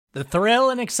The thrill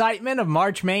and excitement of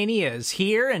March Mania is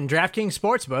here, and DraftKings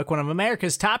Sportsbook, one of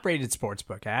America's top-rated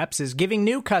sportsbook apps, is giving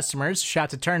new customers a shot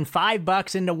to turn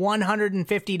 $5 into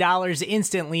 $150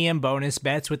 instantly in bonus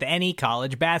bets with any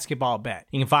college basketball bet.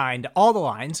 You can find all the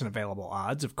lines and available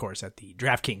odds, of course, at the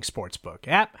DraftKings Sportsbook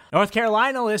app. North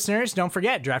Carolina listeners, don't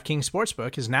forget, DraftKings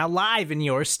Sportsbook is now live in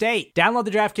your state. Download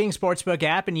the DraftKings Sportsbook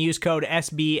app and use code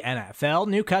SBNFL.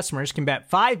 New customers can bet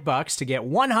 $5 to get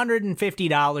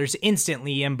 $150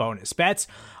 instantly in bonus bets,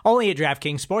 only at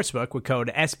DraftKings Sportsbook with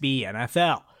code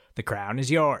SBNFL. The crown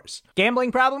is yours.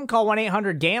 Gambling problem? Call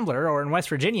 1-800-GAMBLER, or in West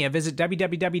Virginia, visit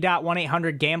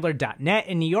www.1800gambler.net.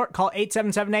 In New York, call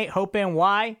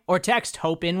 877-8-HOPE-NY or text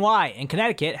HOPE-NY. In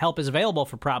Connecticut, help is available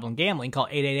for problem gambling. Call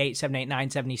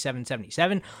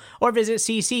 888-789-7777 or visit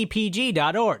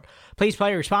ccpg.org. Please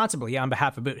play responsibly on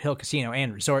behalf of Boot Hill Casino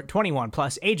and Resort. 21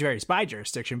 plus, age varies by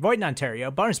jurisdiction. Void in Ontario.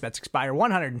 Bonus bets expire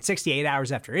 168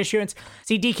 hours after issuance.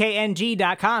 See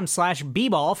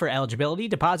dkng.com/bball for eligibility,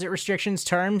 deposit restrictions,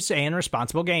 terms, and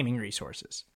responsible gaming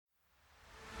resources.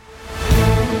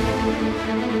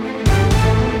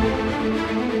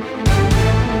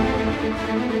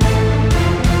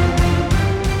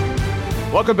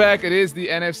 Welcome back. It is the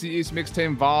NFC East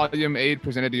Mixtape Vol.8,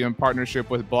 presented to you in partnership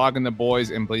with Blogging the Boys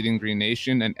and Bleeding Green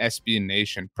Nation, and SB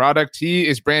Nation product. He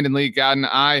is Brandon Lee Gowden.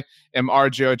 I am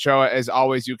RJ Ochoa. As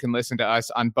always, you can listen to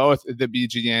us on both the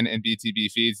BGN and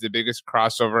BTB feeds, the biggest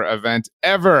crossover event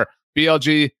ever.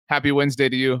 BLG, happy Wednesday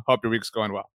to you. Hope your week's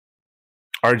going well.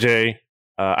 RJ,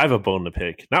 I have a bone to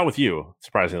pick. Not with you,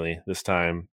 surprisingly, this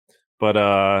time. But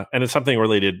and it's something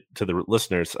related to the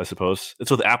listeners, I suppose.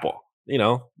 It's with Apple. You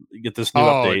know, get this new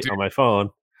update on my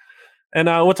phone. And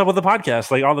what's up with the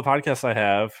podcast? Like all the podcasts I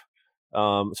have.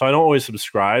 So I don't always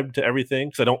subscribe to everything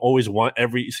because I don't always want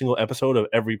every single episode of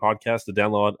every podcast to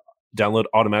download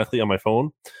automatically on my phone.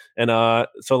 And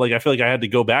so like I feel like I had to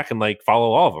go back and like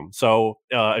follow all of them. So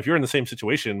if you're in the same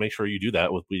situation, make sure you do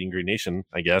that with Bleeding Green Nation,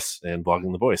 I guess, and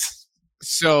Blogging the Boys.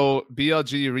 So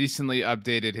BLG recently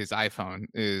updated his iPhone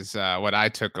is what I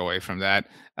took away from that,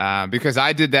 because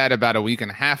I did that about a week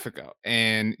and a half ago.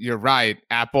 And you're right,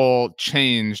 Apple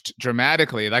changed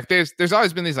dramatically. Like there's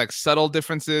always been these like subtle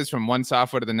differences from one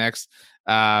software to the next.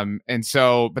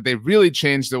 But they really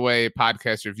changed the way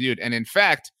podcasts are viewed. And in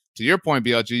fact, to your point,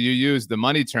 BLG, you used the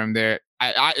money term there.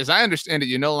 As I understand it,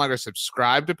 you no longer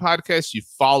subscribe to podcasts, you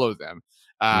follow them.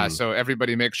 So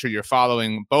everybody make sure you're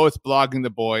following both Blogging the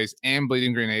Boys and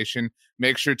Bleeding Green Nation.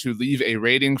 Make sure to leave a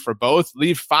rating for both.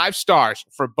 Leave 5 stars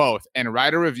for both and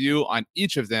write a review on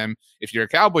each of them. If you're a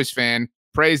Cowboys fan,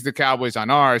 praise the Cowboys on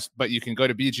ours, but you can go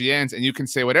to BGN's and you can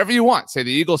say whatever you want. Say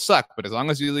the Eagles suck, but as long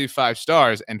as you leave 5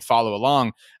 stars and follow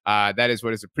along, that is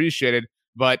what is appreciated.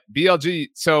 But BLG,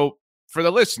 so for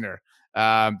the listener,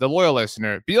 the loyal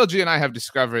listener, BLG and I have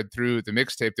discovered through the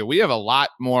mixtape that we have a lot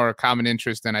more common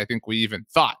interest than I think we even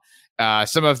thought.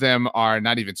 Some of them are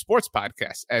not even sports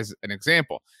podcasts, as an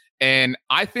example. And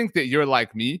I think that you're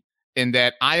like me in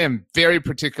that I am very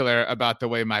particular about the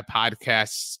way my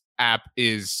podcast app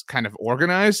is kind of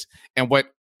organized. And what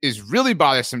is really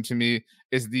bothersome to me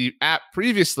is the app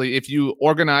previously, if you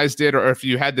organized it or if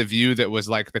you had the view that was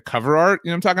like the cover art, you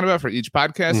know what I'm talking about, for each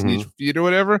podcast and each feed or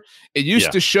whatever, it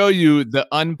used to show you the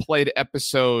unplayed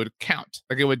episode count.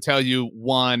 Like it would tell you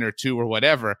 1 or 2 or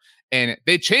whatever. And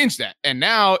they changed that. And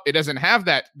now it doesn't have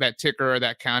that ticker or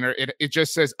that counter. It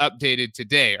just says updated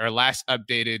today or last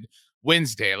updated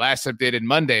Wednesday, last updated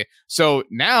Monday. So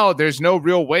now there's no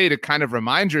real way to kind of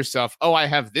remind yourself, oh, I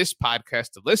have this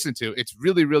podcast to listen to. It's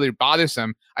really, really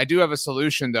bothersome. I do have a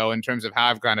solution, though, in terms of how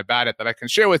I've gone about it that I can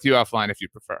share with you offline if you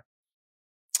prefer.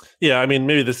 Yeah, I mean,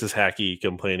 maybe this is hacky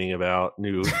complaining about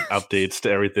new updates to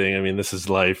everything. I mean, this is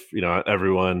life. You know,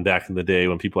 everyone back in the day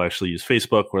when people actually use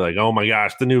Facebook were like, oh my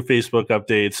gosh, the new Facebook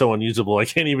update, so unusable. I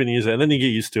can't even use it. And then you get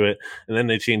used to it and then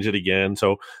they change it again.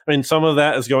 So, I mean, some of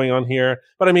that is going on here.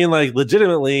 But I mean, like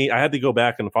legitimately, I had to go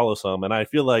back and follow some. And I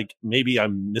feel like maybe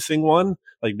I'm missing one.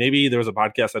 Like maybe there was a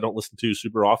podcast I don't listen to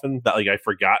super often that like I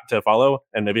forgot to follow.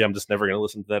 And maybe I'm just never going to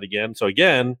listen to that again. So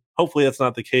again, hopefully that's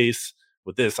not the case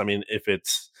with this. I mean, if it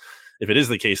is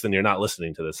the case, then you're not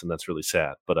listening to this, and that's really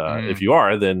sad. But if you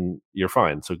are, then you're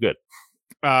fine. So good.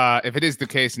 If it is the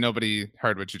case, nobody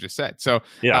heard what you just said. So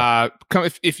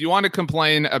if you want to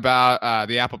complain about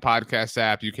the Apple Podcast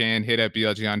app, you can hit up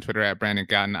BLG on Twitter at Brandon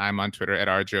Gowton. I'm on Twitter at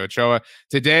RJ Ochoa.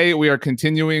 Today, we are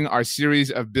continuing our series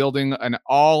of building an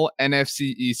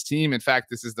All-NFC East team. In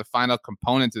fact, this is the final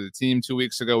component of the team. 2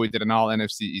 weeks ago, we did an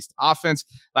All-NFC East offense.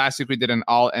 Last week, we did an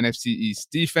All-NFC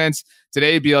East defense.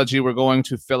 Today, BLG, we're going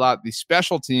to fill out the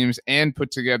special teams and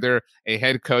put together a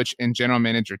head coach and general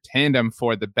manager tandem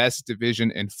for the best division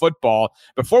division in football.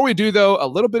 Before we do, though, a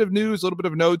little bit of news, a little bit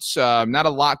of notes. Not a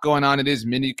lot going on. It is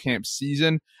mini camp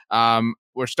season.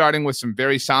 We're starting with some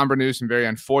very somber news, some very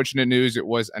unfortunate news. It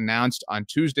was announced on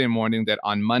Tuesday morning that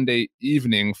on Monday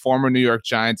evening, former New York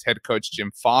Giants head coach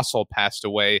Jim Fassel passed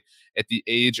away at the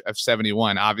age of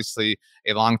 71. Obviously,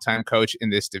 a longtime coach in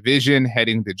this division,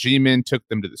 heading the G-Men, took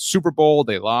them to the Super Bowl.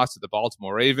 They lost to the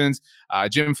Baltimore Ravens.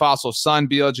 Jim Fassel's son,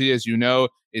 BLG, as you know,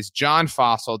 is John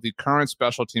Fassel, the current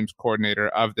special teams coordinator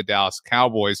of the Dallas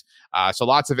Cowboys. So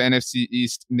lots of NFC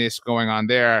East-ness going on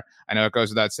there. I know it goes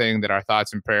without saying that our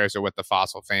thoughts and prayers are with the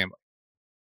Fassel family.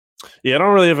 Yeah, I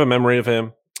don't really have a memory of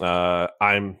him.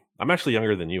 I'm actually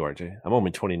younger than you, RJ. I'm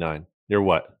only 29. You're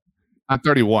what? I'm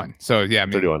 31. So, yeah, I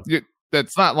mean, 31.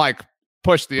 That's not like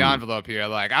push the envelope here.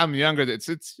 Like, I'm younger. It's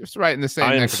just right in the same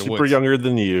neck of the woods. I am super younger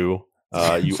than you,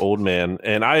 you old man.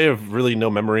 And I have really no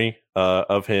memory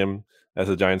of him as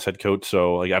a Giants head coach.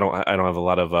 So, like, I don't have a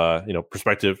lot of,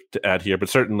 perspective to add here. But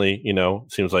certainly,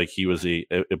 seems like he was a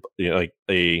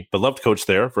beloved coach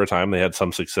there for a time. They had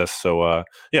some success. So,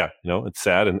 it's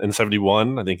sad. And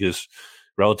 71, I think, is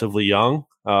relatively young.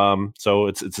 So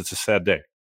it's a sad day.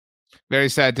 Very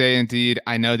sad day indeed.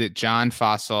 I know that John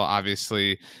Fassel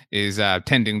obviously is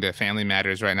tending to family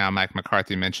matters right now. Mike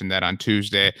McCarthy mentioned that on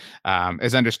Tuesday,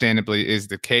 as understandably is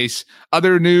the case.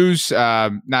 Other news,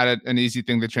 not an easy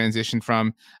thing to transition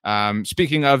from.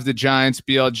 Speaking of the Giants,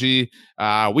 BLG,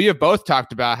 we have both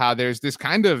talked about how there's this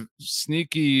kind of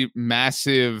sneaky,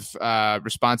 massive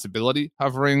responsibility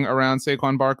hovering around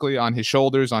Saquon Barkley, on his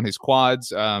shoulders, on his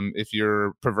quads, if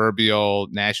your proverbial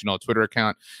national Twitter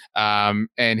account.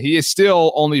 And he is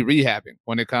still only rehabbing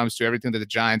when it comes to everything that the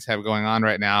Giants have going on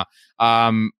right now.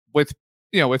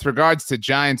 With regards to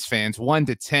Giants fans, 1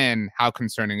 to 10, how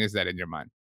concerning is that in your mind?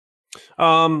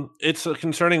 It's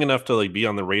concerning enough to be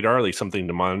on the radar, something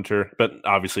to monitor, but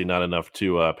obviously not enough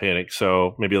to panic.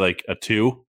 So maybe a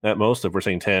 2 at most, if we're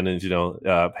saying 10 is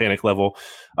panic level.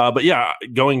 But yeah,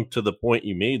 going to the point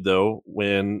you made though,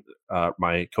 when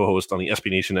my co-host on the SB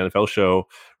Nation NFL show,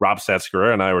 Rob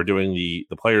Statsguerra, and I were doing the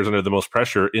players under the most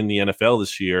pressure in the NFL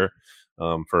this year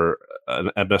for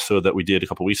an episode that we did a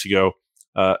couple weeks ago.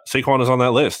 Saquon is on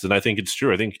that list, and I think it's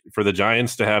true. I think for the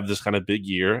Giants to have this kind of big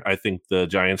year, I think the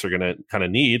Giants are going to kind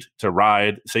of need to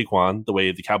ride Saquon the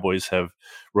way the Cowboys have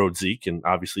rode Zeke, and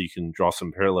obviously you can draw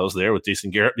some parallels there with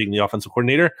Jason Garrett being the offensive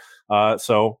coordinator.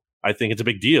 So I think it's a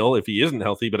big deal if he isn't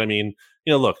healthy. But I mean,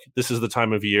 look, this is the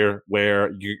time of year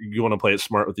where you want to play it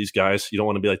smart with these guys. You don't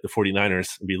want to be like the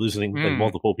 49ers and be losing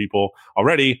multiple people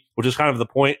already, which is kind of the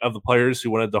point of the players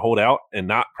who wanted to hold out and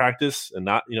not practice and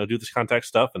not, do this contact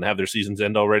stuff and have their seasons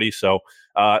end already. So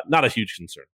not a huge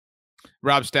concern.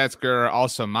 Rob Statsguerra,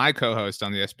 also my co-host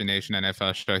on the SB Nation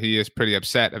NFL show, he is pretty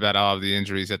upset about all of the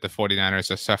injuries that the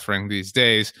 49ers are suffering these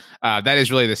days. That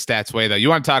is really the Stats way, though. You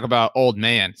want to talk about old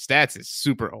man. Stats is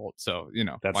super old, so,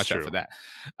 That's watch true. out for that.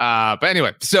 But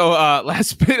anyway, so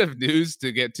last bit of news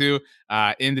to get to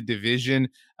in the division.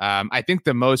 I think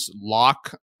the most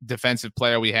lock defensive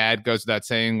player we had, goes without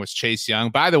saying, was Chase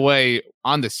Young. By the way,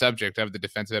 on the subject of the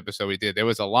defensive episode we did, there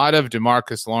was a lot of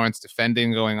DeMarcus Lawrence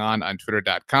defending going on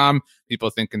Twitter.com. People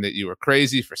thinking that you were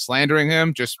crazy for slandering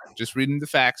him. Just reading the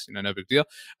facts, no big deal.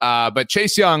 But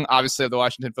Chase Young, obviously of the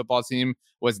Washington football team,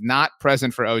 was not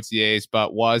present for OTAs,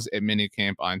 but was at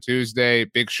minicamp on Tuesday.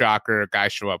 Big shocker.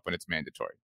 Guys show up when it's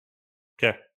mandatory.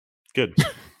 Okay, good.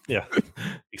 Yeah,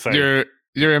 exciting.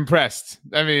 You're impressed.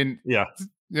 I mean, yeah.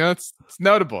 It's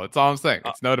notable. That's all I'm saying.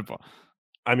 It's notable.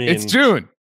 I mean, it's June.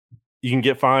 You can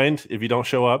get fined if you don't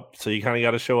show up. So you kind of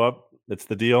got to show up. That's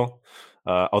the deal.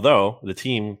 Although the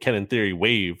team can, in theory,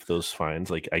 waive those fines,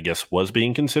 I guess was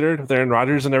being considered with Aaron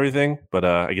Rodgers and everything. But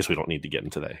I guess we don't need to get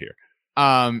into that here.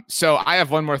 So I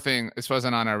have one more thing. This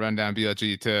wasn't on our rundown,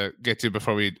 BLG, to get to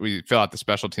before we fill out the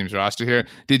special teams roster here.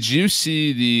 Did you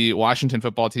see the Washington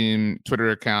football team Twitter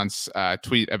account's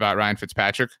tweet about Ryan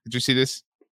Fitzpatrick? Did you see this?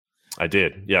 I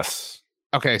did, yes.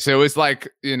 Okay, so it was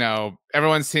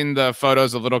everyone's seen the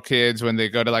photos of little kids when they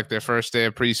go to their first day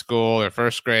of preschool or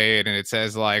first grade, and it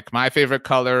says my favorite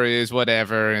color is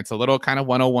whatever, and it's a little kind of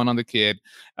 101 on the kid.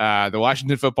 The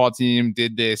Washington football team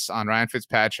did this on Ryan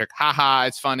Fitzpatrick. Haha,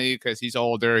 it's funny because he's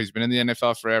older, he's been in the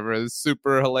NFL forever, it's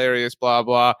super hilarious, blah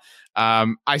blah.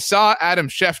 I saw Adam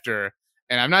Schefter,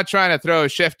 and I'm not trying to throw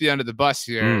Shefty under the bus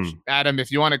here. Adam,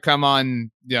 if you want to come on,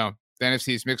 the NFC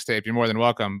East Mixtape, you're more than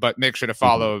welcome, but make sure to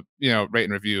follow, rate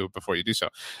and review before you do so.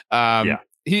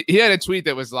 He had a tweet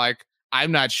that was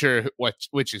I'm not sure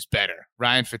which is better,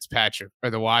 Ryan Fitzpatrick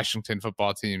or the Washington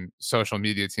football team social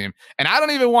media team. And I don't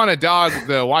even want to dog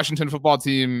the Washington football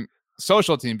team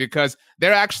social team because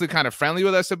they're actually kind of friendly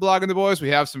with us at Blogging the Boys. We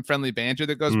have some friendly banter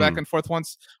that goes back and forth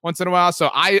once in a while. So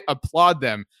I applaud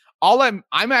them. I'm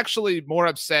actually more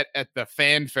upset at the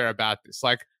fanfare about this.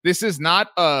 Like, this is not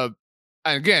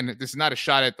again, this is not a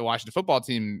shot at the Washington football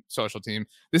team social team.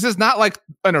 This is not like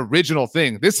an original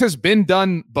thing. This has been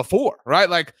done before, right?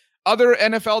 Like, other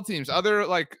NFL teams, other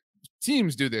like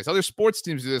teams do this. Other sports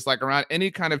teams do this, like around any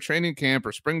kind of training camp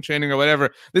or spring training or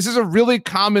whatever. This is a really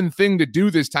common thing to do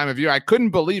this time of year. I couldn't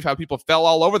believe how people fell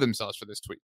all over themselves for this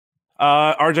tweet.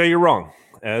 RJ, you're wrong,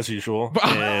 as usual.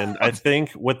 And I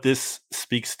think what this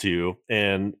speaks to,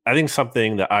 and I think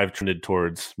something that I've trended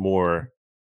towards more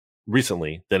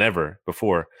recently than ever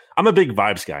before, I'm a big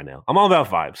vibes guy now. I'm all about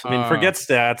vibes. I mean, forget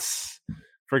stats,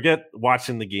 forget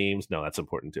watching the games. No, that's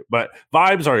important too. But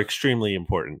vibes are extremely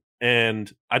important.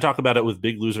 And I talk about it with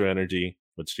big loser energy,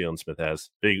 which Jalen Smith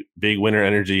has, big winner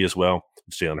energy as well,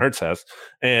 which Jalen Hurts has.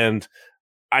 And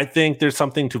I think there's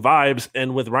something to vibes.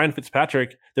 And with Ryan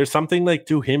Fitzpatrick, there's something like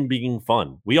to him being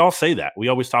fun. We all say that. We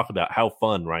always talk about how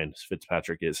fun Ryan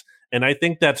Fitzpatrick is. And I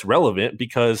think that's relevant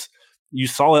because you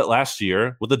saw it last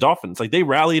year with the Dolphins. Like, they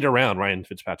rallied around Ryan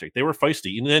Fitzpatrick. They were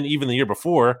feisty. And then even the year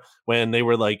before, when they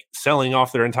were like selling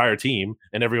off their entire team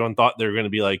and everyone thought they were going to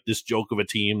be like this joke of a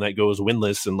team that goes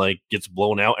winless and like gets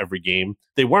blown out every game,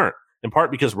 they weren't. In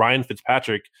part because Ryan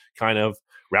Fitzpatrick kind of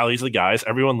rallies the guys.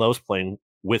 Everyone loves playing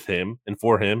with him and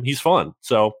for him. He's fun.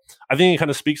 So I think it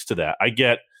kind of speaks to that. I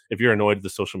get if you're annoyed at the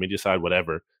social media side,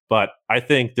 whatever. But I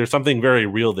think there's something very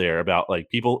real there about like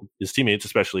people, his teammates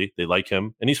especially, they like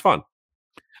him and he's fun.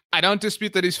 I don't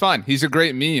dispute that he's fun. He's a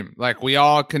great meme. Like, we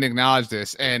all can acknowledge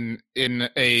this. And in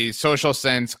a social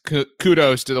sense,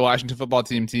 kudos to the Washington football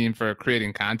team for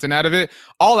creating content out of it.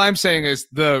 All I'm saying is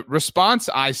the response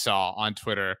I saw on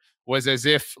Twitter was as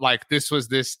if like this was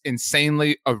this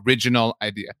insanely original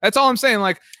idea. That's all I'm saying.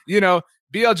 Like, you know,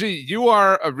 BLG, you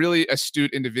are a really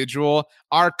astute individual.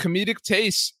 Our comedic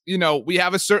tastes, you know, we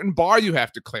have a certain bar you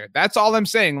have to clear. That's all I'm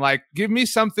saying. Like, give me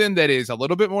something that is a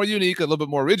little bit more unique, a little bit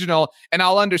more original, and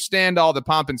I'll understand all the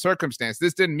pomp and circumstance.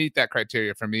 This didn't meet that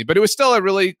criteria for me, but it was still a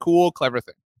really cool, clever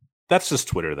thing. That's just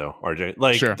Twitter, though, RJ.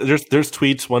 Like, sure. there's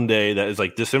tweets one day that is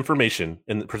like disinformation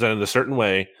and presented a certain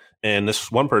way. And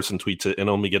this one person tweets it and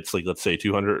only gets like, let's say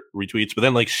 200 retweets, but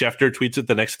then like Schefter tweets it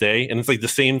the next day and it's like the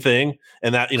same thing.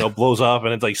 And that, you know, blows up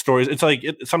and it's like stories. It's like,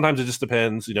 sometimes it just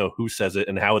depends, you know, who says it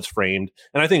and how it's framed.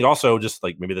 And I think also just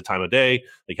like maybe the time of day,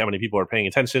 like how many people are paying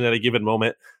attention at a given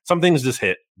moment. Some things just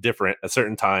hit different at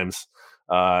certain times.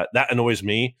 That annoys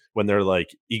me when they're like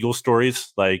Eagle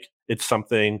stories. Like, it's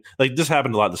something like this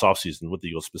happened a lot this offseason with the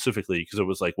Eagles specifically, because it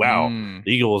was like, wow,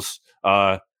 the Eagles,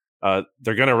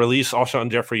 they're going to release Alshon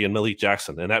Jeffrey and Malik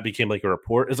Jackson. And that became like a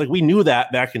report. It's like, we knew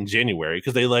that back in January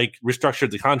because they like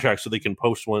restructured the contract so they can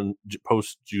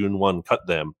post June 1 cut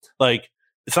them. Like,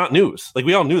 it's not news. Like,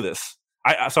 we all knew this.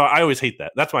 So I always hate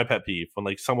that. That's my pet peeve, when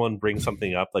like someone brings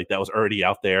something up like that was already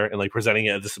out there and like presenting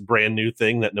it as this brand new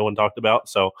thing that no one talked about.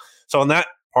 So on that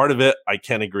part of it, I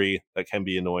can agree that can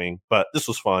be annoying, but this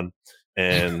was fun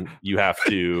and you have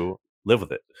to live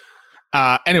with it.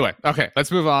 Anyway, okay, let's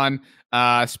move on.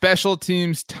 Special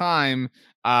teams time.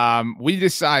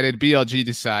 BLG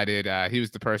decided, he was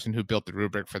the person who built the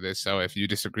rubric for this. So if you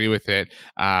disagree with it,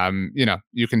 you know,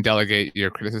 you can delegate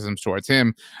your criticisms towards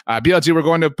him. BLG, we're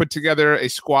going to put together a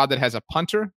squad that has a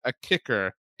punter, a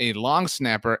kicker, a long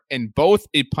snapper, and both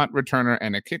a punt returner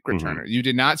and a kick returner. You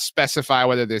did not specify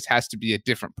whether this has to be a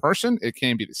different person. It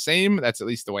can be the same. That's at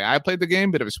least the way I played the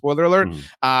game. Bit of a spoiler alert.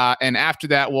 And after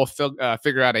that, we'll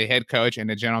figure out a head coach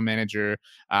and a general manager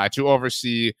to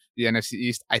oversee the NFC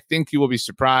East. I think you will be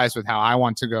surprised with how I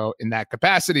want to go in that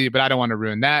capacity, but I don't want to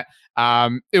ruin that.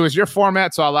 It was your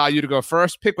format, so I'll allow you to go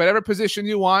first. Pick whatever position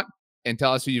you want and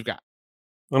tell us who you've got.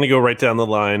 I'm going to go right down the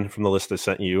line from the list I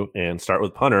sent you and start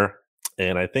with punter.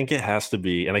 And I think it has to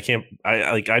be, and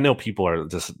I know people are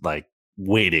just like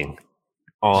waiting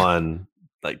on,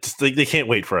 like, just they can't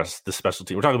wait for us, the special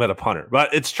team. We're talking about a punter,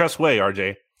 but it's Tress Way,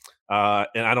 RJ.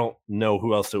 And I don't know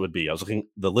who else it would be. I was looking at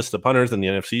the list of punters in the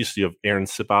NFC. So you have Aaron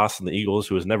Sipas and the Eagles,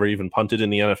 who has never even punted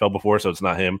in the NFL before. So it's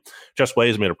not him. Tress Way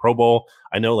has made a Pro Bowl.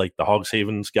 I know like the Hogs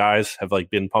Havens guys have like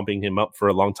been pumping him up for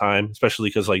a long time, especially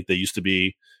because like they used to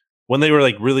be, when they were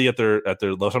like really at their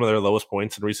some of their lowest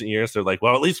points in recent years, they're like,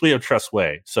 well, at least we have Tress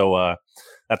Way. So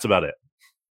that's about it.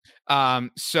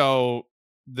 So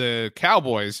the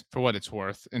Cowboys, for what it's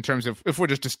worth, in terms of if we're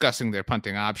just discussing their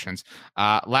punting options,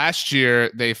 last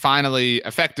year they finally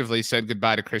effectively said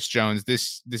goodbye to Chris Jones.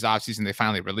 This offseason they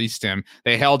finally released him.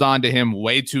 They held on to him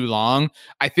way too long.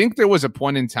 I think there was a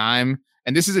point in time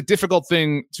And this is a difficult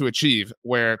thing to achieve,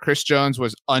 where Chris Jones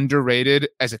was underrated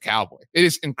as a Cowboy. It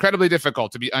is incredibly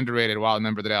difficult to be underrated while a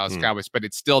member of the Dallas Cowboys, but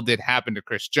it still did happen to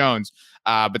Chris Jones.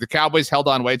 But the Cowboys held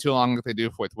on way too long, like they do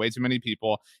with way too many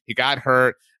people. He got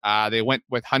hurt. They went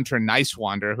with Hunter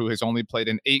Nicewander, who has only played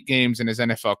in 8 games in his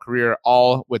NFL career,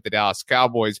 all with the Dallas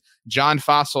Cowboys. John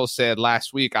Fossil said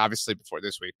last week, obviously before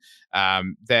this week,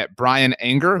 that Brian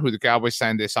Anger, who the Cowboys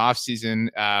signed this offseason,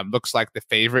 looks like the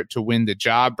favorite to win the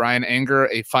job. Brian Anger,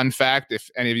 a fun fact,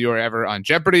 if any of you are ever on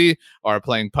Jeopardy or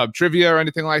playing pub trivia or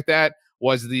anything like that,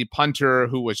 was the punter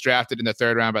who was drafted in the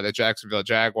 3rd round by the Jacksonville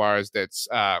Jaguars that's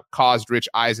caused Rich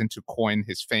Eisen to coin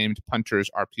his famed "punters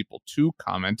are people too"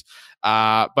 comment.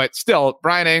 But still,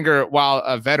 Brian Anger, while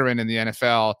a veteran in the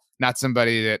NFL, not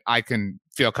somebody that I can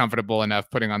feel comfortable enough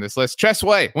putting on this list. Tress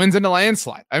Way wins in a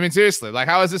landslide. I mean, seriously, like,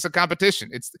 how is this a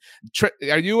competition?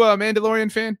 Are you a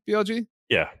Mandalorian fan, BLG?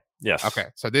 Yeah. Yes. Okay.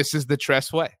 So this is the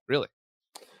Tress Way, really.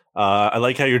 I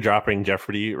like how you're dropping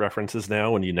Jeopardy references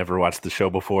now when you never watched the show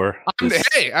before.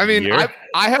 Hey, I mean,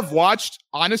 I have watched,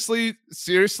 honestly,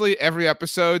 seriously, every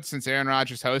episode since Aaron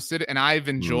Rodgers hosted, and I've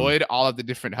enjoyed all of the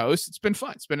different hosts. It's been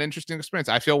fun. It's been an interesting experience.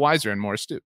 I feel wiser and more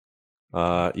astute.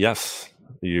 Yes,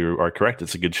 you are correct.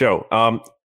 It's a good show.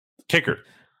 Kicker.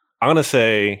 I'm going to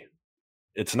say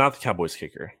it's not the Cowboys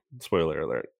kicker. Spoiler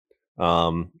alert.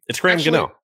 It's Graham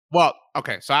Gano. Well,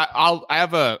 okay, so I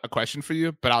have a question for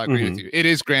you, but I'll agree with you. It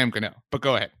is Graham Gano, but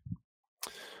go ahead.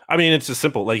 I mean, it's just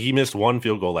simple. Like, he missed 1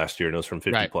 field goal last year, and it was from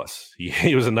 50 plus.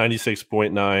 He was a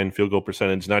 96.9 field goal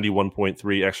percentage,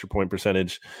 91.3 extra point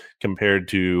percentage compared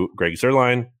to Greg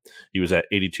Zuerlein. He was at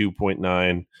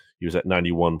 82.9. He was at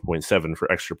 91.7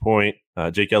 for extra point.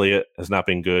 Jake Elliott has not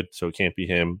been good, so it can't be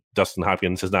him. Dustin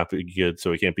Hopkins has not been good,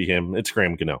 so it can't be him. It's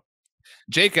Graham Gano.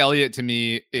 Jake Elliott, to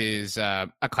me, is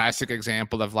a classic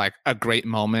example of like a great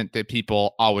moment that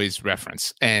people always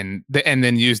reference and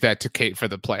then use that to cape for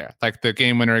the player. Like the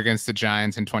game winner against the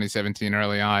Giants in 2017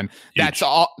 early on. Huge.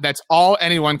 That's all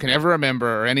anyone can ever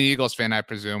remember, or any Eagles fan, I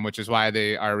presume, which is why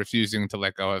they are refusing to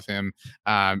let go of him.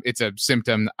 It's a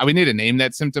symptom. We need to name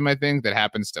that symptom, I think, that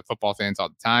happens to football fans all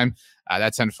the time.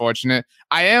 That's unfortunate.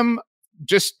 I am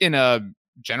just in a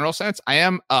general sense, I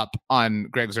am up on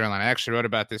Greg Zuerlein. I actually wrote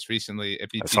about this recently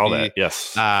at BTB. I saw that,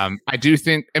 yes. I do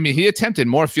think, he attempted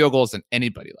more field goals than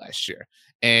anybody last year.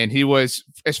 And he was,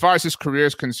 as far as his career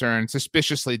is concerned,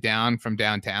 suspiciously down from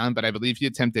downtown, but I believe he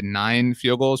attempted 9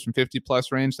 field goals from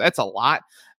 50-plus range. That's a lot.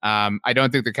 I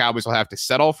don't think the Cowboys will have to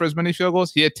settle for as many field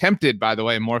goals. He attempted, by the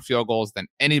way, more field goals than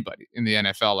anybody in the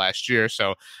NFL last year.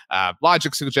 So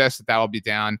logic suggests that will be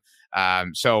down.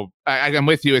 So I'm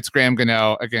with you. It's Graham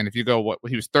Gano. Again, if you go,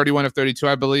 he was 31 of 32,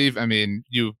 I believe.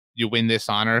 You win this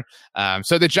honor.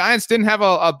 So the Giants didn't have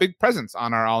a big presence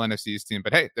on our All-NFC East team,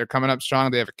 but hey, they're coming up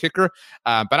strong. They have a kicker.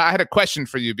 But I had a question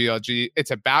for you, BLG. It's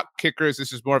about kickers.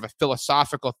 This is more of a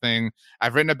philosophical thing.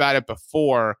 I've written about it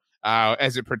before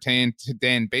as it pertained to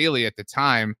Dan Bailey at the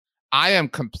time. I am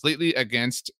completely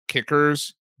against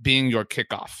kickers being your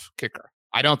kickoff kicker.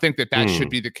 I don't think that should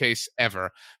be the case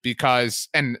ever, because,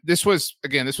 and this was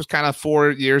kind of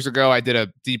 4 years ago. I did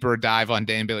a deeper dive on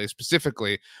Dan Bailey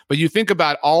specifically, but you think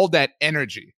about all that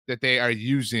energy that they are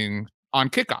using on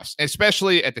kickoffs,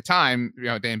 especially at the time,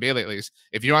 Dan Bailey, at least,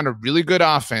 if you're on a really good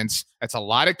offense, that's a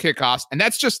lot of kickoffs. And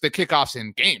that's just the kickoffs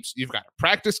in games. You've got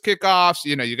practice kickoffs,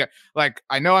 you got, like,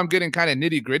 I know I'm getting kind of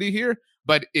nitty gritty here,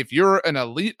 but if you're an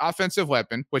elite offensive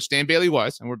weapon, which Dan Bailey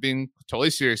was, and we're being totally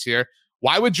serious here,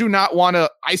 why would you not want to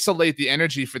isolate the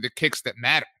energy for the kicks that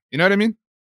matter? You know what I mean?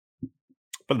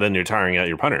 But then you're tiring out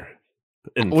your punter.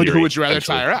 Who would you rather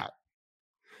tire out?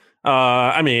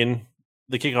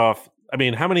 The kickoff.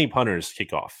 How many punters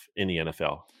kick off in the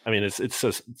NFL?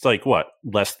 It's like what?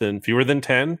 Fewer than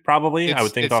 10, probably. I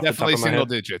would think off the top of my head. Definitely single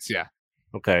digits. Yeah.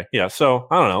 Okay. Yeah. So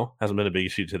I don't know. Hasn't been a big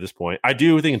issue to this point. I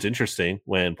do think it's interesting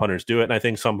when punters do it. And I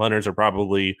think some punters are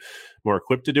probably more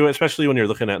equipped to do it, especially when you're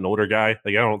looking at an older guy.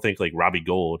 Like, I don't think like Robbie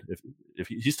Gould, if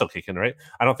he's still kicking, right?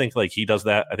 I don't think like he does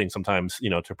that. I think sometimes,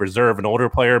 to preserve an older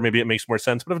player, maybe it makes more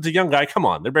sense. But if it's a young guy, come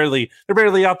on, they're barely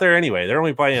out there anyway. They're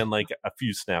only playing like a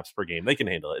few snaps per game. They can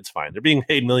handle it. It's fine. They're being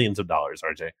paid millions of dollars,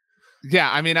 RJ.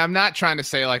 Yeah, I'm not trying to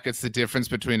say like it's the difference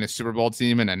between a Super Bowl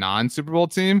team and a non-Super Bowl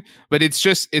team, but it's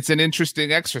an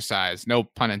interesting exercise. No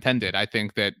pun intended. I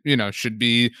think that, should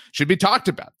be talked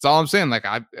about. That's all I'm saying. Like,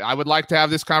 I would like to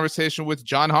have this conversation with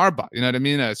John Harbaugh, you know what I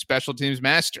mean? A special teams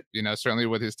master, certainly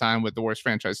with his time with the worst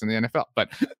franchise in the NFL.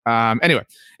 But anyway,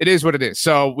 it is what it is.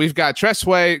 So we've got Tress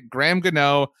Way, Graham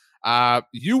Gano.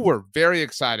 You were very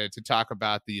excited to talk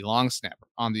about the long snapper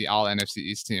on the All-NFC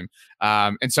East team.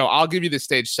 And so I'll give you the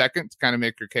stage second to kind of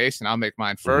make your case, and I'll make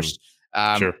mine first.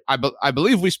 Sure. I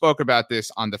believe we spoke about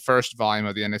this on the first volume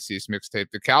of the NFC East Mixtape.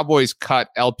 The Cowboys cut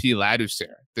LP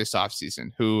Ladouceur this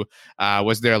offseason, who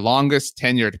was their longest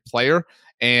tenured player.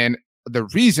 And the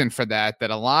reason for that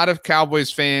a lot of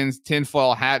Cowboys fans,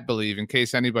 tinfoil hat, believe, in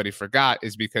case anybody forgot,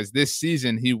 is because this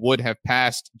season he would have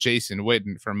passed Jason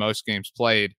Witten for most games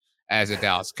played as a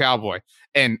Dallas Cowboy.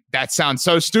 And that sounds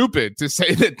so stupid to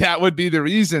say that would be the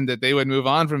reason that they would move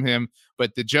on from him.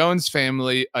 But the Jones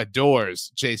family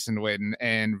adores Jason Witten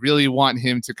and really want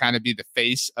him to kind of be the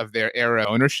face of their era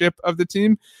ownership of the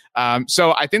team.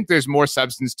 So I think there's more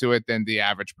substance to it than the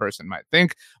average person might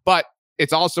think. But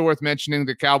it's also worth mentioning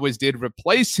the Cowboys did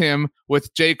replace him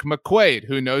with Jake McQuaid,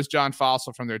 who knows John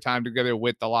Fossil from their time together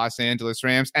with the Los Angeles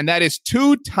Rams. And that is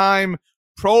two-time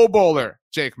Pro Bowler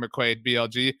Jake McQuaid,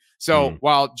 BLG. So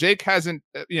while Jake hasn't,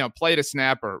 played a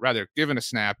snap, or rather given a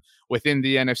snap within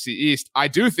the NFC East, I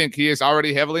do think he is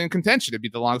already heavily in contention to be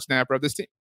the long snapper of this team.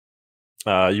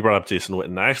 You brought up Jason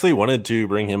Witten. I actually wanted to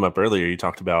bring him up earlier. You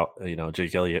talked about,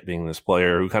 Jake Elliott being this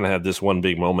player who kind of had this one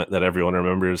big moment that everyone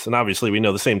remembers. And obviously we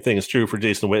know the same thing is true for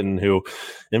Jason Witten, who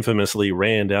infamously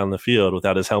ran down the field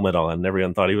without his helmet on. And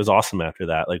everyone thought he was awesome after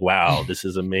that. Like, wow, this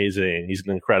is amazing. He's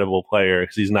an incredible player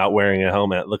because he's not wearing a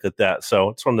helmet. Look at that.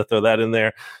 So just wanted to throw that in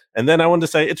there. And then I wanted to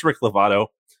say it's Rick Lovato.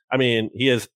 I mean, he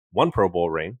has one Pro Bowl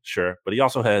ring, sure, but he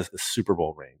also has a Super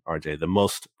Bowl ring, RJ, the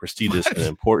most prestigious and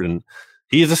important.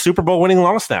 He is a Super Bowl winning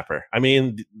long snapper. I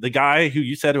mean, the guy who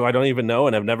you said, who I don't even know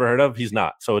and I've never heard of, he's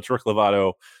not. So it's Rick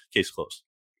Lovato, case closed.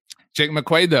 Jake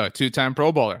McQuaid, though, two-time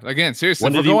Pro Bowler. Again, seriously,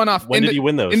 when did he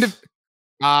win those?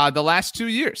 The last 2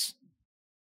 years.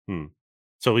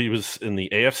 So he was in the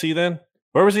AFC then?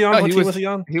 Where was he on? What team was he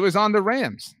on? He was on the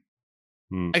Rams.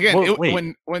 Again,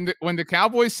 when the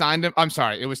Cowboys signed him, I'm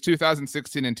sorry, it was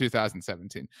 2016 and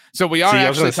 2017. So we are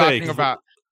actually talking about...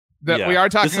 we are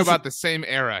talking about the same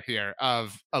era here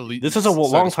of elite. This is a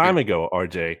long time ago,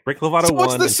 RJ. Rick Lovato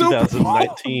won in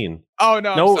 2019. Oh,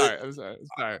 no, I'm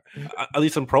sorry. At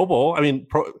least in Pro Bowl. I mean,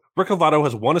 Rick Lovato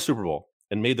has won a Super Bowl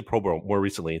and made the Pro Bowl more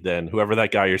recently than whoever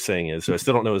that guy you're saying is. So I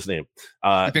still don't know his name.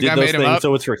 You think I made him up?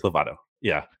 So it's Rick Lovato.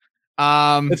 Yeah.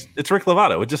 It's Rick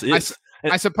Lovato. It just is.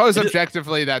 I suppose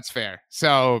objectively that's fair.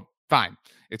 So fine.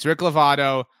 It's Rick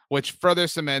Lovato, which further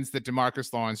cements that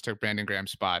DeMarcus Lawrence took Brandon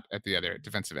Graham's spot at the other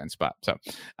defensive end spot. So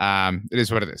it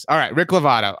is what it is. All right, Rick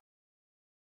Lovato.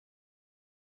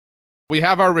 We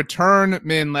have our return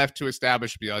men left to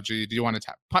establish, BLG. Do you want to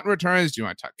talk punt returns? Do you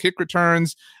want to talk kick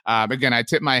returns? Again, I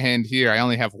tip my hand here. I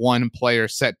only have one player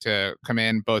set to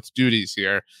command both duties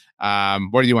here.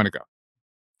 Where do you want to go?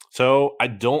 So I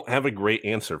don't have a great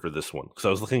answer for this one because I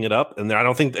was looking it up and I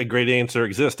don't think a great answer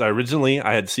exists. I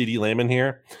had CD Lamb in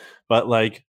here, but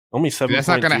like only 7. That's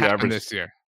not going to happen this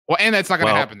year. Well, and that's not going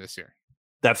to happen this year.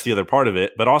 That's the other part of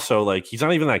it. But also, like, he's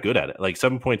not even that good at it. Like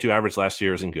 7.2 average last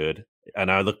year isn't good. And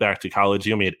I look back to college,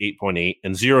 he only had 8.8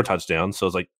 and 0 touchdowns. So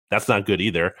it's like, that's not good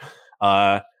either.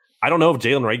 I don't know if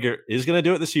Jalen Reagor is going to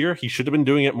do it this year. He should have been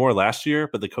doing it more last year,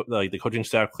 but the coaching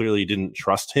staff clearly didn't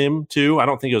trust him to. I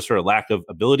don't think it was for a lack of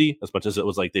ability as much as it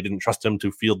was like they didn't trust him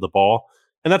to field the ball.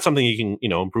 And that's something he can,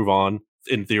 improve on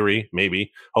in theory,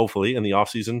 maybe, hopefully in the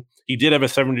offseason. He did have a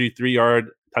 73-yard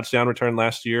touchdown return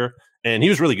last year, and he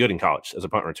was really good in college as a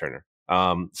punt returner.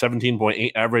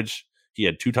 17.8 average. He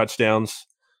had 2 touchdowns.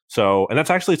 So, and that's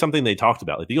actually something they talked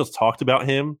about. Like the Eagles talked about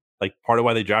him, like part of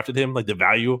why they drafted him, like the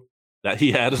value that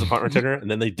he had as a punt returner, and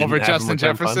then they didn't over have Justin him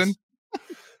return Jefferson.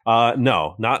 Punts.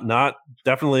 No, not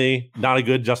definitely not a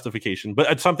good justification, but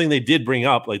it's something they did bring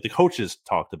up. Like the coaches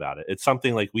talked about it. It's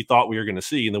something like we thought we were going to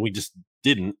see, and then we just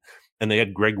didn't. And they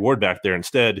had Greg Ward back there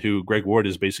instead, who Greg Ward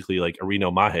is basically like a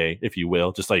Reno Mahe, if you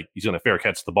will, just like he's going to fair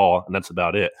catch the ball, and that's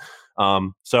about it.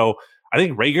 So I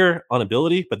think Reagor on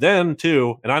ability, but then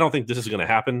too, and I don't think this is going to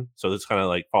happen. So this kind of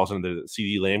like falls into the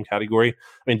CD Lamb category.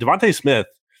 I mean, Devontae Smith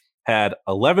had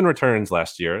 11 returns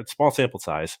last year. It's small sample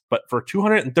size, but for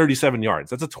 237 yards.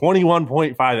 That's a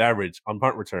 21.5 average on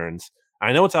punt returns.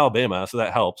 I know it's Alabama, so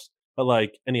that helps. But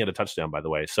and he had a touchdown, by the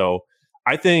way. So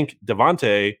I think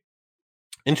Devontae,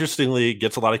 interestingly,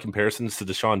 gets a lot of comparisons to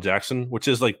Deshaun Jackson, which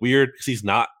is weird because he's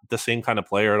not the same kind of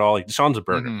player at all. Like Deshaun's a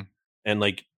burner, and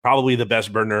probably the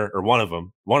best burner, or one of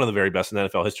the very best in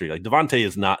NFL history. Like Devontae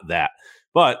is not that,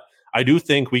 but I do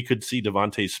think we could see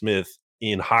Devontae Smith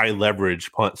in high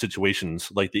leverage punt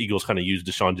situations, like the Eagles kind of used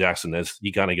Deshaun Jackson as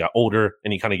he kind of got older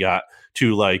and he kind of got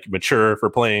too mature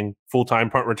for playing full-time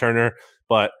punt returner.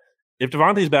 But if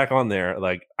Devontae's back on there,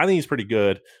 I think he's pretty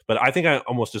good, but I think I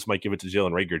almost just might give it to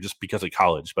Jalen Reagor just because of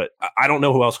college, but I don't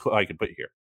know who else I could put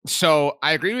here. So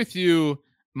I agree with you.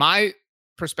 My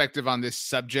perspective on this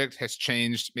subject has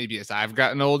changed maybe as I've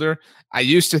gotten older. I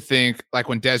used to think, like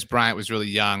when Des Bryant was really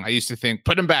young, I used to think,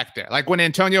 put him back there. Like when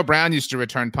Antonio Brown used to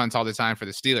return punts all the time for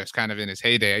the Steelers, kind of in his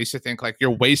heyday, I used to think like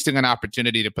you're wasting an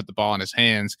opportunity to put the ball in his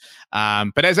hands.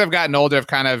 But as I've gotten older, I've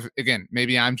kind of, again,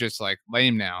 maybe I'm just like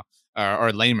lame now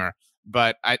or lamer.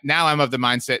 But now I'm of the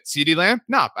mindset, CeeDee Lamb,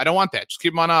 no, I don't want that. Just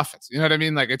keep him on offense. You know what I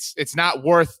mean? Like it's not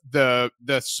worth the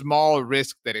small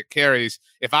risk that it carries.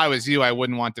 If I was you, I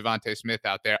wouldn't want Devontae Smith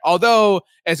out there. Although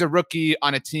as a rookie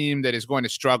on a team that is going to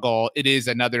struggle, it is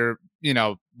another,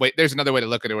 there's another way to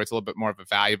look at it where it's a little bit more of a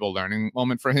valuable learning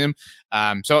moment for him.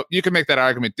 So you can make that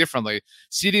argument differently.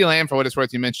 CeeDee Lamb, for what it's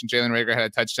worth, you mentioned Jalen Reagor had a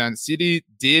touchdown. CeeDee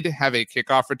did have a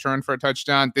kickoff return for a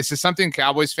touchdown. This is something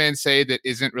Cowboys fans say that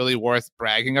isn't really worth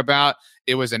bragging about.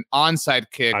 It was an onside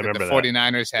kick that the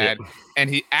 49ers had, and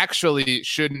he actually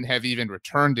shouldn't have even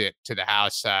returned it to the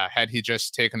house. Had he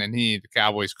just taken a knee, the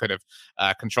Cowboys could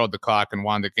have controlled the clock and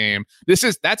won the game.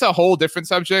 That's a whole different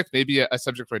subject, maybe a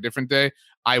subject for a different day.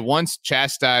 I once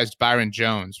chastised Byron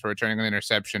Jones for returning an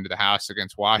interception to the house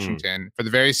against Washington for the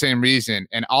very same reason.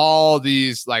 And all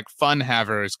these like fun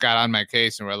havers got on my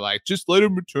case and were like, just let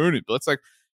him return it. But it's like,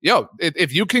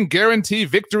 if you can guarantee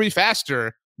victory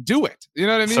faster, do it. You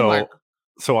know what I mean?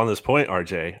 So on this point,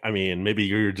 RJ, I mean, maybe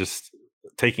you're just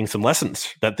taking some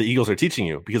lessons that the Eagles are teaching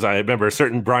you, because I remember a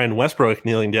certain Brian Westbrook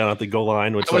kneeling down at the goal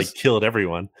line, which killed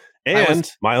everyone.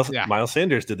 And Miles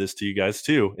Sanders did this to you guys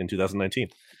too in 2019.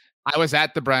 I was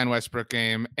at the Brian Westbrook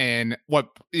game, and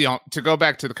to go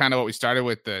back to the kind of what we started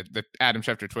with the Adam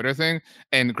Schefter Twitter thing,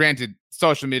 and granted,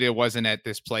 social media wasn't at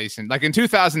this place. And like in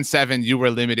 2007, you were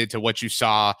limited to what you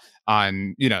saw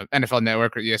on, NFL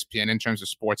Network or ESPN in terms of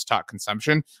sports talk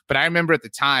consumption. But I remember at the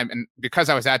time, and because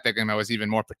I was at that game, I was even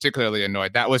more particularly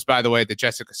annoyed. That was, by the way, the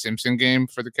Jessica Simpson game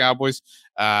for the Cowboys,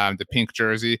 the pink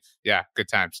jersey. Yeah, good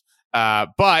times.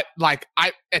 But like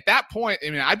at that point, I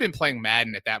mean, I've been playing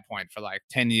Madden at that point for like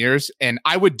 10 years, and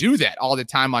I would do that all the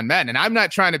time on Madden. And I'm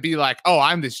not trying to be like, oh,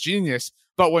 I'm this genius.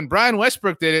 But when Brian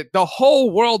Westbrook did it, the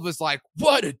whole world was like,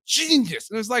 what a genius.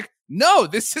 And it was like, no,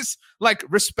 this is like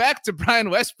respect to Brian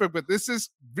Westbrook, but this is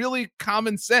really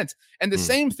common sense. And the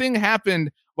same thing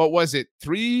happened. What was it?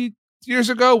 3 years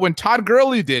ago when Todd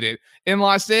Gurley did it in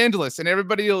Los Angeles, and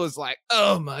everybody was like,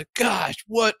 oh my gosh,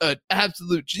 what an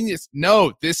absolute genius.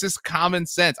 No, this is common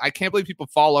sense. I can't believe people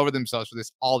fall over themselves for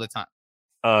this all the time.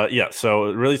 So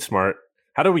really smart.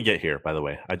 How did we get here, by the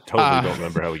way? I totally don't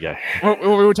remember how we got here. We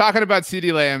were talking about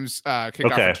CeeDee Lamb's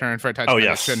kickoff return for a touchdown.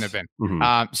 That shouldn't have been.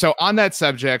 Mm-hmm. So on that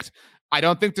subject, I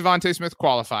don't think Devontae Smith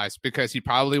qualifies because he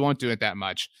probably won't do it that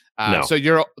much. No. So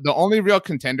you're the only real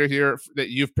contender here that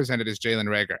you've presented is Jalen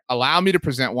Reagor. Allow me to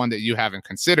present one that you haven't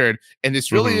considered. And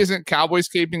this really isn't Cowboys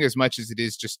caping as much as it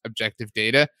is just objective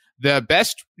data. The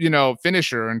best,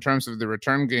 finisher in terms of the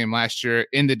return game last year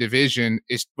in the division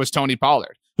was Tony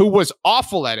Pollard, who was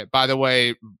awful at it, by the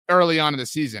way, early on in the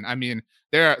season. I mean,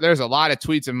 there's a lot of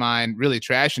tweets of mine really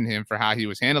trashing him for how he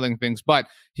was handling things, but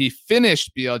he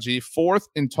finished BLG 4th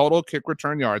in total kick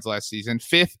return yards last season,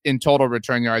 5th in total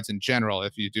return yards in general,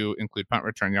 if you do include punt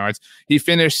return yards. He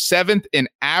finished 7th in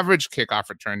average kickoff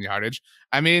return yardage.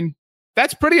 I mean,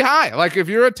 that's pretty high. Like if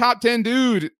you're a top 10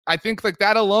 dude, I think like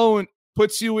that alone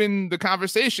puts you in the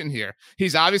conversation here.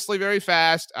 He's obviously very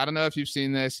fast. I don't know if you've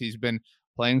seen this. He's been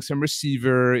playing some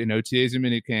receiver in OTAs and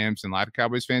minicamps, and a lot of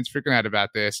Cowboys fans freaking out about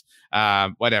this,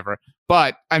 whatever.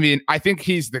 But, I mean, I think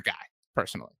he's the guy,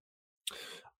 personally.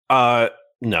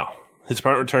 No. His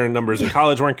punt return numbers in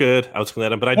college weren't good. I was looking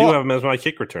at him, but I do have him as my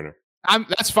kick returner.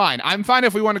 That's fine. I'm fine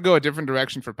if we want to go a different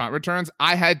direction for punt returns.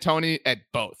 I had Tony at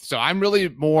both. So I'm really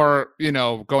more,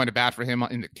 going to bat for him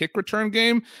in the kick return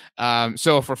game.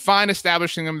 So if we're fine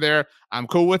establishing him there, I'm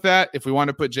cool with that. If we want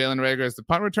to put Jalen Reagor as the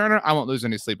punt returner, I won't lose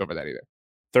any sleep over that either.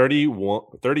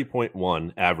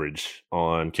 30.1 average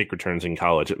on kick returns in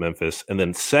college at Memphis, and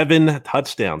then 7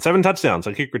 touchdowns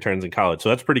on kick returns in college. So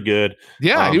that's pretty good.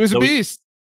 Yeah, he was a beast.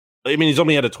 I mean, he's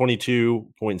only had a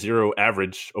 22.0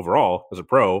 average overall as a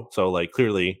pro. So like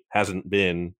clearly hasn't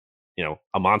been,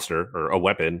 a monster or a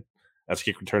weapon as a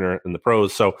kick returner in the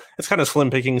pros. So it's kind of slim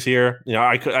pickings here.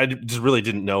 I just really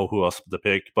didn't know who else to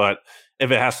pick, but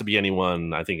if it has to be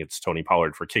anyone, I think it's Tony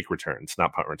Pollard for kick returns,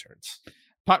 not punt returns.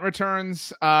 Punt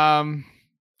returns. Are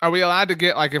we allowed to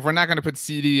get, like, if we're not going to put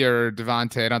CeeDee or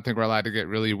Devontae, I don't think we're allowed to get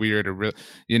really weird or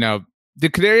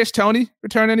did Kadarius Toney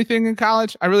return anything in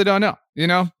college? I really don't know.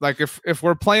 Like if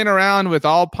we're playing around with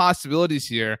all possibilities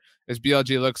here, as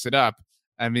BLG looks it up,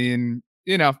 I mean,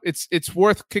 it's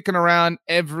worth kicking around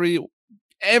every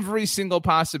single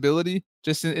possibility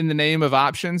just in the name of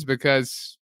options,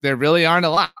 because there really aren't a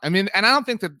lot. I mean, and I don't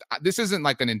think that this isn't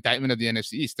like an indictment of the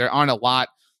NFC East. There aren't a lot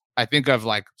I think of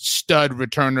like stud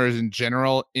returners in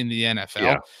general in the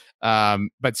NFL.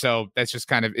 But so that's just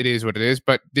kind of, it is what it is.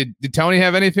 But did Tony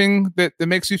have anything that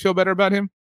makes you feel better about him?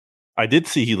 I did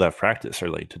see he left practice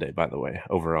early today, by the way,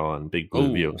 over on Big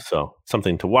Blue View. So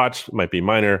something to watch. Might be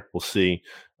minor. We'll see.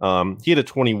 He had a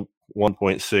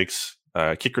 21.6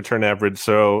 kick return average,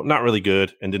 so not really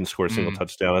good, and didn't score a single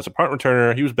touchdown. As a punt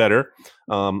returner, he was better,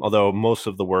 although most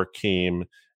of the work came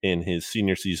in his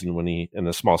senior season when in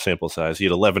a small sample size. He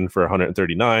had 11 for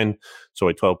 139, so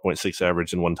a 12.6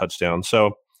 average and 1 touchdown.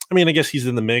 So, I mean, I guess he's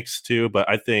in the mix too, but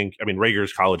I think,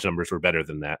 Rager's college numbers were better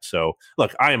than that. So,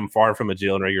 look, I am far from a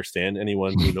Jalen Rager stan.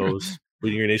 Anyone who knows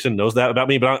Bleeding Green Nation knows that about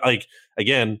me, but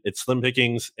again, it's slim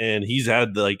pickings, and he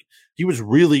was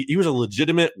a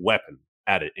legitimate weapon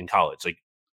at it in college, like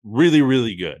really,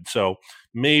 really good. So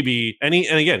maybe, and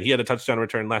again, he had a touchdown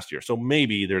return last year, so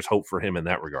maybe there's hope for him in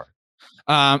that regard.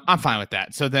 I'm fine with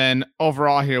that. So then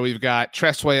overall here, we've got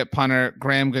Tressway at punter,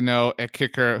 Graham Gano at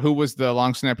kicker. Who was the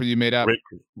long snapper you made up?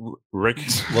 Rick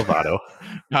Lovato.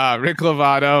 Rick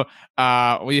Lovato.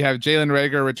 We have Jalen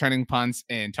Rager returning punts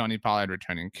and Tony Pollard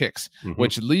returning kicks,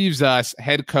 which leaves us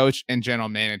head coach and general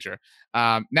manager.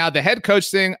 Now, the head coach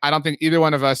thing, I don't think either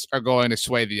one of us are going to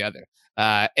sway the other.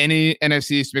 Any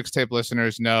NFC East Mixtape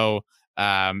listeners know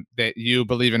that you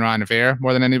believe in Ron Rivera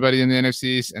more than anybody in the NFC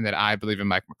East, and that I believe in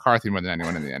Mike McCarthy more than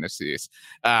anyone in the NFC East,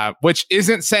 which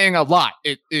isn't saying a lot.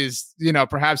 It is,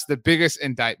 perhaps the biggest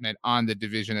indictment on the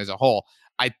division as a whole.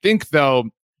 I think, though,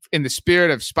 in the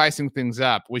spirit of spicing things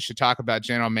up, we should talk about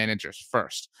general managers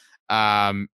first.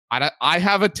 I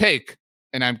have a take,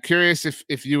 and I'm curious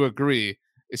if you agree.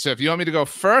 So if you want me to go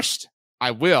first,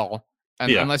 I will,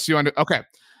 unless you want to. Okay.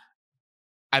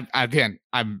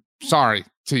 I'm sorry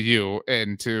to you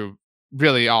and to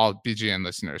really all BGN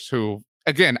listeners who,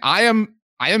 again, I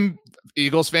am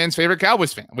Eagles fans' favorite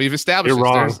Cowboys fan. We've established you're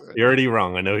wrong. You're already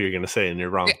wrong. I know who you're going to say, and you're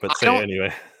wrong, but say it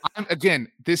anyway. Again,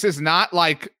 this is not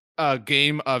like a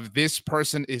game of this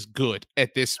person is good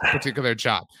at this particular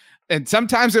job. And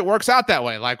sometimes it works out that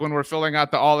way, like when we're filling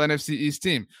out the All-NFC East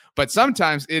team. But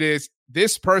sometimes it is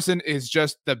this person is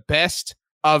just the best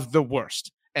of the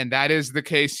worst. And that is the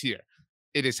case here.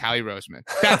 It is Howie Roseman.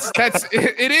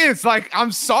 It is like,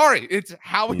 I'm sorry. It's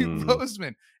Howie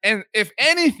Roseman. And if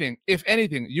anything,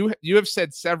 you have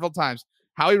said several times,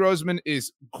 Howie Roseman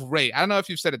is great. I don't know if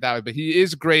you've said it that way, but he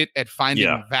is great at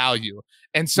finding value.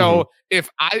 And so if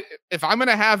I'm going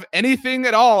to have anything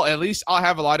at all, at least I'll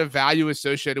have a lot of value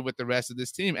associated with the rest of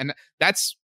this team. And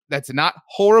that's not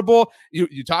horrible.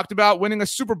 You talked about winning a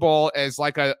Super Bowl as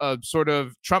like a sort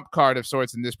of trump card of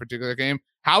sorts in this particular game.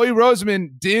 Howie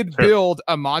Roseman did build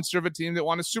a monster of a team that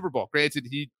won a Super Bowl. Granted,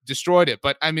 he destroyed it.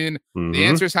 But, I mean, the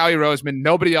answer is Howie Roseman.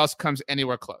 Nobody else comes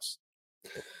anywhere close.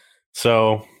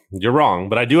 So you're wrong,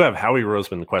 but I do have Howie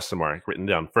Roseman question mark written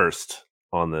down first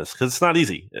on this because it's not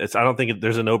easy. I don't think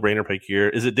there's a no-brainer pick here.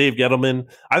 Is it Dave Gettleman?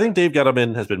 I think Dave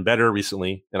Gettleman has been better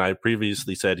recently, and I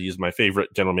previously said he's my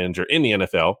favorite general manager in the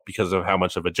NFL because of how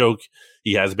much of a joke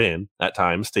he has been at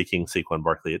times, taking Saquon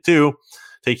Barkley at 2,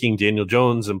 taking Daniel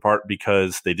Jones in part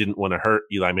because they didn't want to hurt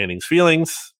Eli Manning's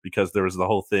feelings, because there was the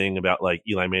whole thing about like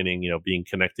Eli Manning, being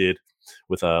connected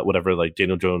with whatever, like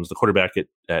Daniel Jones, the quarterback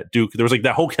at Duke. There was like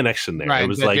that whole connection there. Right, it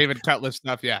was the like David Cutler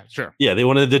stuff. Yeah, sure. Yeah, they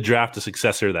wanted to draft a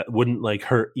successor that wouldn't like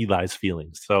hurt Eli's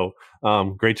feelings. So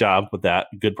great job with that.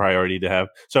 Good priority to have.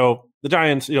 So the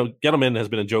Giants, Gettleman has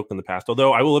been a joke in the past,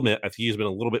 although I will admit I think he's been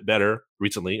a little bit better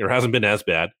recently, or hasn't been as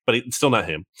bad, but it's still not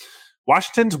him.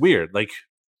 Washington's weird. Like,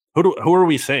 who are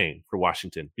we saying for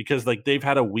Washington? Because like they've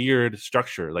had a weird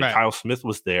structure. Like Kyle Smith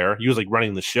was there. He was like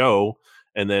running the show,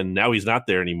 and then now he's not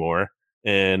there anymore.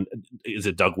 And is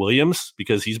it Doug Williams?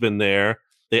 Because he's been there.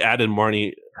 They added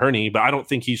Marnie Herney, but I don't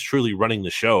think he's truly running the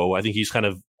show. I think he's kind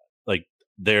of like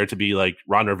there to be like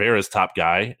Ron Rivera's top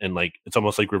guy, and like it's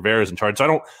almost like Rivera's in charge. So I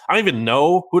don't even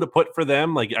know who to put for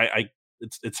them. Like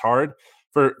it's hard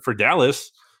for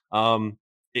Dallas.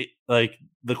 Like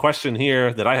the question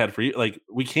here that I had for you, like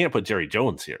we can't put Jerry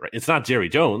Jones here, right? It's not Jerry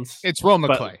Jones. It's Will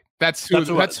McClay. That's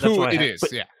who it is.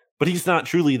 But he's not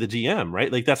truly the GM,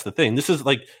 right? Like that's the thing. This is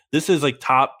like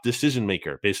top decision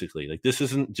maker, basically. Like this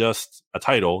isn't just a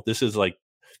title. This is like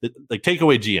take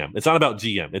away GM. It's not about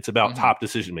GM. It's about top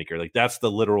decision maker. Like that's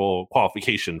the literal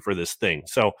qualification for this thing.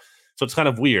 So it's kind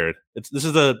of weird. This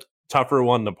is a tougher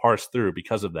one to parse through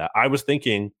because of that. I was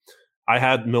thinking I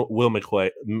had Will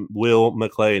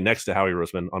McClay next to Howie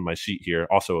Roseman on my sheet here,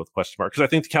 also with question mark, because I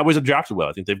think the Cowboys have drafted well.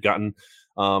 I think they've done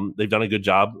a good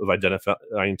job of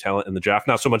identifying talent in the draft,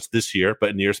 not so much this year, but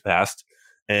in years past.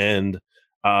 And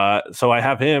so I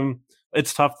have him.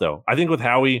 It's tough though. I think with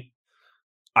Howie,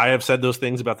 I have said those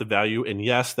things about the value, and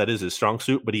yes, that is his strong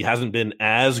suit, but he hasn't been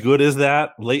as good as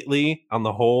that lately on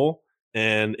the whole.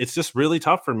 And it's just really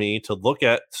tough for me to look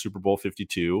at Super Bowl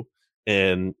 52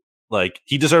 and like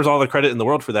he deserves all the credit in the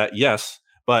world for that, yes.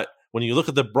 But when you look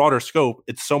at the broader scope,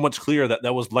 it's so much clearer that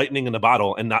that was lightning in a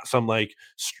bottle and not some like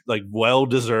well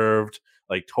deserved,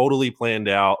 like totally planned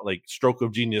out, like stroke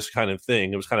of genius kind of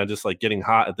thing. It was kind of just like getting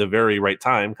hot at the very right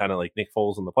time, kind of like Nick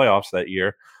Foles in the playoffs that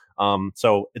year.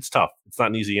 So it's tough. It's not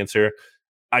an easy answer.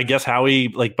 I guess Howie,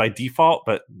 like by default,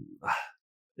 but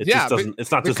it just doesn't.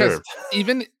 It's not deserved.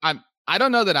 Even I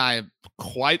don't know that I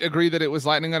quite agree that it was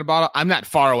lightning in a bottle. I'm not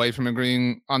far away from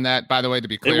agreeing on that. By the way, to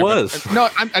be clear, it was.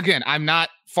 I'm not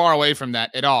far away from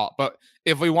that at all. But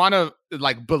if we want to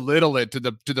like belittle it to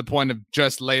the point of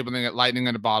just labeling it lightning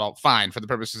in a bottle, fine for the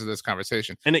purposes of this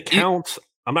conversation, and it counts.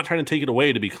 I'm not trying to take it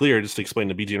away, to be clear, just to explain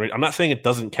the BG and Rage. I'm not saying it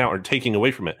doesn't count or taking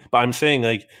away from it, but I'm saying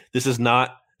like this is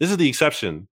the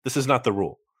exception. This is not the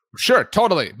rule. Sure,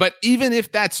 totally. But even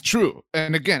if that's true,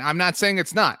 and again, I'm not saying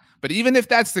it's not, but even if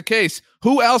that's the case,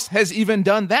 who else has even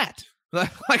done that?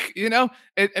 Like, you know,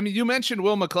 I mean, you mentioned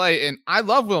Will McClay, and I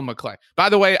love Will McClay. By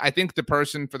the way, I think the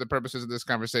person for the purposes of this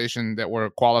conversation that we're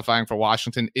qualifying for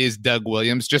Washington is Doug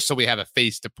Williams, just so we have a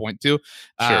face to point to.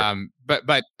 Sure.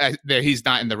 But he's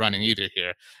not in the running either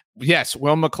here. Yes,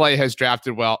 Will McClay has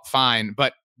drafted well, fine,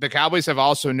 but the Cowboys have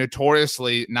also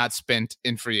notoriously not spent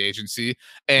in free agency.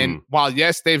 And while,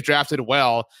 yes, they've drafted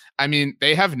well, I mean,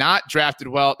 they have not drafted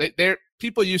well.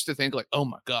 People used to think like, oh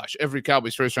my gosh, every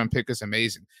Cowboys first round pick is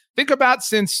amazing. Think about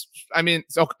since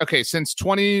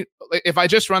 20, if I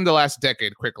just run the last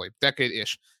decade quickly,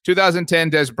 decade-ish, 2010,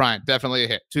 Des Bryant, definitely a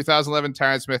hit. 2011,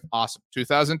 Tyron Smith, awesome.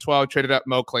 2012, traded up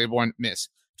Mo Claiborne, miss.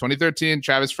 2013,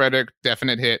 Travis Frederick,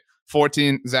 definite hit.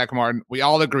 14, Zach Martin. We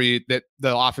all agreed that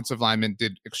the offensive lineman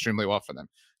did extremely well for them.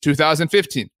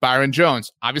 2015, Byron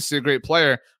Jones, obviously a great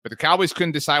player, but the Cowboys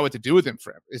couldn't decide what to do with him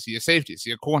forever. Is he a safety? Is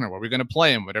he a corner? Where are we going to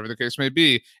play him? Whatever the case may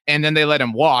be. And then they let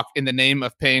him walk in the name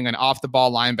of paying an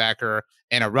off-the-ball linebacker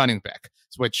and a running back,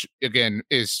 which, again,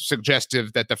 is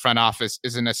suggestive that the front office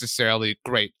isn't necessarily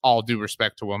great, all due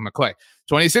respect to Will McClay.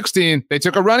 2016, they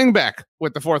took a running back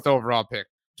with the 4th overall pick.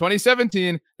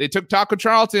 2017, they took Taco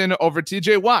Charlton over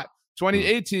TJ Watt.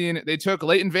 2018, they took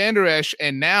Leighton Vander Esch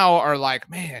and now are like,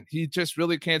 man, he just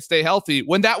really can't stay healthy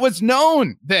when that was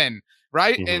known then,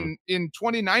 right? And in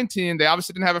 2019, they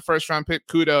obviously didn't have a first-round pick.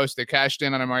 Kudos. They cashed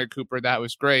in on Amari Cooper. That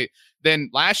was great. Then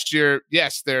last year,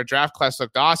 yes, their draft class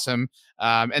looked awesome.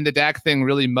 And the Dak thing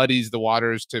really muddies the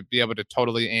waters to be able to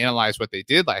totally analyze what they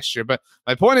did last year. But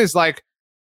my point is like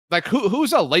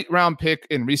who's a late-round pick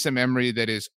in recent memory that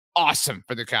is awesome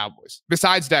for the Cowboys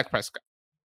besides Dak Prescott?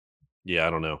 Yeah, I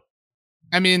don't know.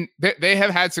 I mean, they have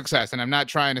had success, and I'm not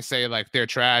trying to say like they're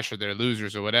trash or they're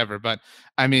losers or whatever, but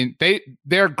I mean,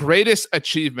 their greatest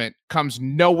achievement comes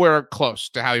nowhere close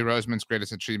to Howie Roseman's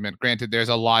greatest achievement. Granted, there's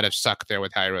a lot of suck there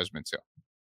with Howie Roseman too.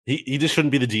 He just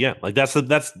shouldn't be the GM. Like that's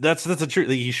the truth.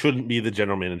 Like, he shouldn't be the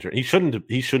general manager. He shouldn't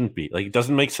be. Like, it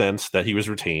doesn't make sense that he was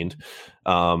retained.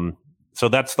 So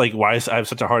that's like why I have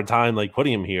such a hard time like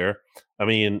putting him here. I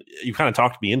mean, you kind of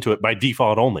talked me into it by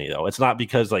default only, though. It's not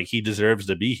because like he deserves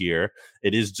to be here.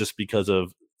 It is just because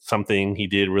of something he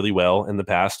did really well in the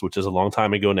past, which is a long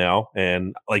time ago now.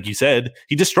 And like you said,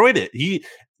 he destroyed it.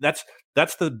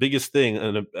 That's the biggest thing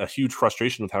and a huge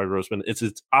frustration with Howie Roseman. It's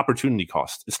its opportunity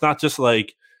cost. It's not just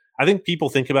like, I think people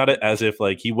think about it as if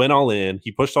like he went all in,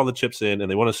 he pushed all the chips in,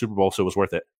 and they won a Super Bowl, so it was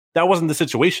worth it. That wasn't the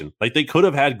situation. Like, they could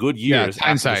have had good years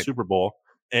after the Super Bowl,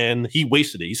 and he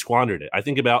wasted it. He squandered it. I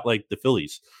think about like the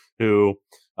Phillies, who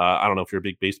I don't know if you're a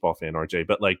big baseball fan, RJ,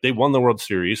 but like they won the World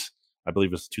Series. I believe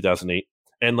it was 2008,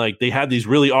 and like they had these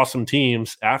really awesome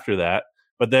teams after that.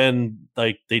 But then,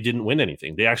 like, they didn't win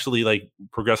anything. They actually, like,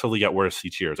 progressively got worse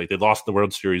each year. It's like they lost the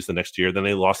World Series the next year. Then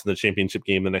they lost in the championship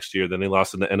game the next year. Then they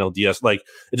lost in the NLDS. Like,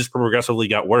 it just progressively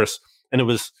got worse. And it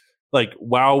was, like,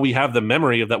 while we have the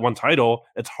memory of that one title,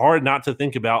 it's hard not to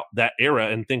think about that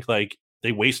era and think, like,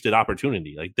 they wasted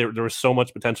opportunity. Like, there was so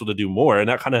much potential to do more. And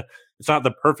that kind of, it's not the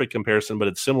perfect comparison, but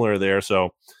it's similar there. So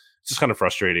it's just kind of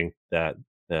frustrating that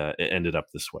it ended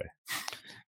up this way.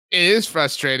 It is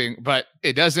frustrating, but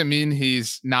it doesn't mean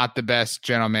he's not the best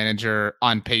general manager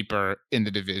on paper in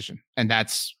the division. And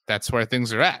that's where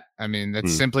things are at. I mean,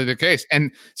 that's simply the case.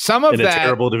 And some of that, a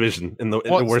terrible division in the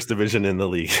worst division in the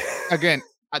league. Again,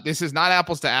 this is not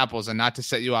apples to apples and not to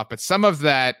set you up, but some of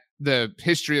that, the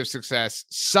history of success,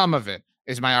 some of it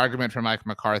is my argument for Mike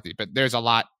McCarthy, but there's a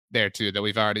lot there too that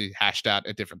we've already hashed out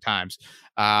at different times.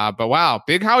 But wow,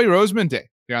 big Howie Roseman day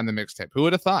here on the mixtape. Who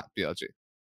would have thought, BLG?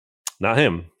 Not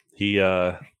him.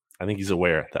 I I think he's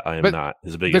aware that I am not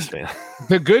his biggest fan.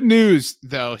 The good news,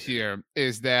 though, here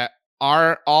is that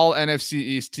our All-NFC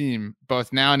East team,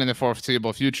 both now and in the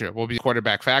foreseeable future, will be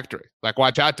quarterback factory. Like,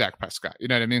 watch out, Dak Prescott. You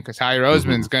know what I mean? Because Howie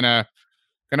Roseman's gonna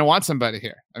want somebody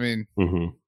here. I mean,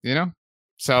 you know.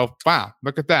 So wow,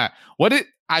 look at that.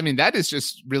 That is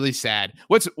just really sad.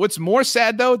 What's more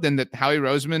sad though than that Howie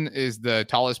Roseman is the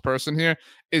tallest person here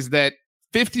is that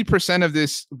 50% of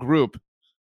this group,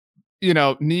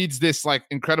 needs this like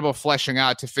incredible fleshing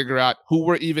out to figure out who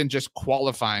we're even just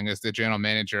qualifying as the general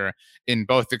manager in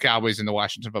both the Cowboys and the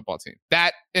Washington football team.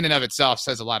 That in and of itself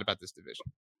says a lot about this division.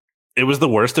 It was the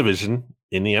worst division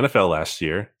in the NFL last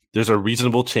year. There's a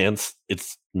reasonable chance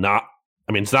it's not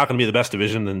going to be the best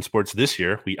division in sports this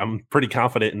year. I'm pretty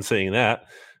confident in saying that,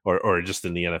 or just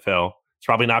in the NFL. It's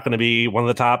probably not going to be one of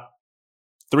the top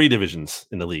 3 divisions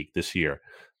in the league this year.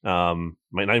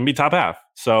 Might not even be top half.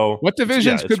 So what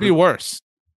divisions could be worse?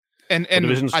 And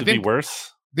divisions could be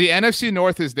worse. The NFC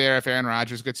North is there if Aaron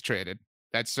Rodgers gets traded.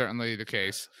 That's certainly the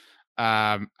case.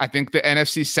 I think the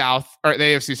NFC South, or the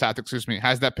AFC South,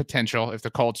 has that potential if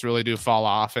the Colts really do fall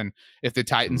off and if the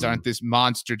Titans aren't this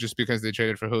monster just because they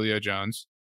traded for Julio Jones.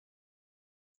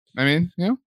 I mean,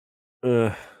 I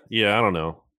don't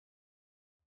know.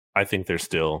 I think they're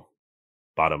still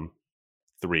bottom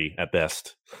 3 at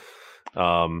best.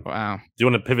 Wow. Do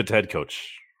you want to pivot to head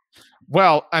coach?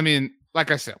 Well, I mean, like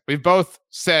I said, we've both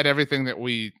said everything that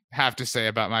we have to say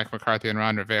about Mike McCarthy and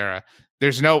Ron Rivera.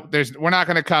 We're not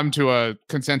going to come to a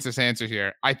consensus answer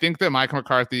here. I think that Mike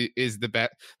McCarthy is the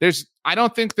best. I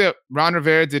don't think that Ron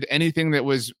Rivera did anything that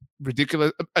was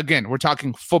ridiculous. Again, we're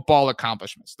talking football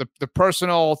accomplishments. The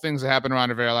personal things that happened to Ron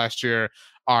Rivera last year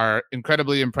are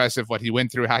incredibly impressive. What he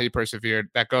went through, how he persevered,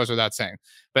 that goes without saying.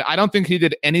 But I don't think he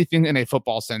did anything in a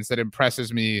football sense that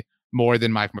impresses me more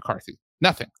than Mike McCarthy.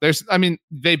 Nothing.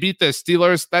 They beat the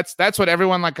Steelers. That's what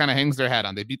everyone like kind of hangs their hat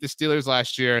on. They beat the Steelers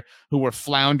last year, who were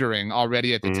floundering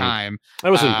already at the time. That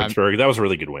was in Pittsburgh. That was a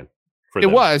really good win. It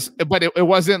was, but it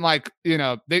wasn't like,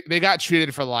 they got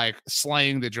treated for like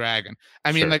slaying the dragon.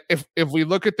 I mean, like if we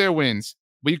look at their wins,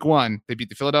 week 1, they beat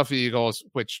the Philadelphia Eagles,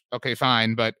 which, okay,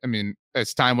 fine. But I mean,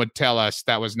 as time would tell us,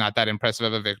 that was not that impressive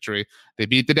of a victory. They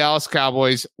beat the Dallas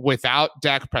Cowboys without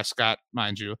Dak Prescott,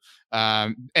 mind you.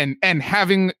 And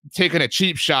having taken a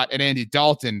cheap shot at Andy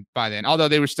Dalton by then, although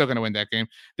they were still going to win that game.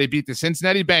 They beat the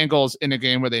Cincinnati Bengals in a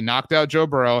game where they knocked out Joe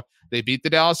Burrow. They beat the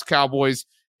Dallas Cowboys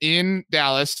in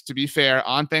Dallas, to be fair,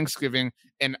 on Thanksgiving.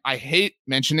 And I hate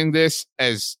mentioning this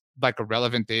as like a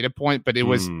relevant data point, but it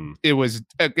was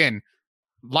again,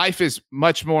 life is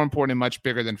much more important and much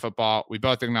bigger than football. We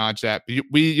both acknowledge that.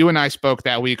 You and I spoke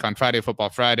that week on Friday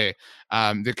Football Friday.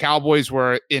 The Cowboys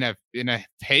were in a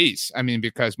haze. I mean,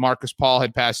 because Marcus Paul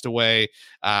had passed away.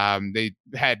 They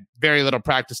had very little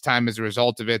practice time as a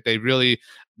result of it.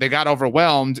 They got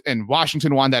overwhelmed, and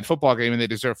Washington won that football game, and they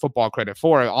deserve football credit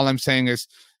for it. All I'm saying is,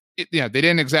 they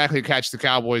didn't exactly catch the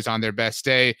Cowboys on their best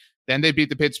day. Then they beat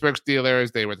the Pittsburgh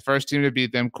Steelers. They were the first team to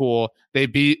beat them. Cool. They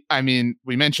beat,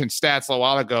 we mentioned stats a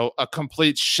while ago, a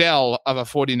complete shell of a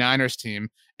 49ers team.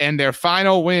 And their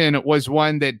final win was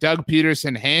one that Doug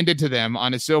Peterson handed to them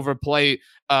on a silver plate,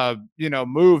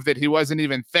 move that he wasn't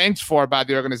even thanked for by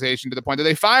the organization, to the point that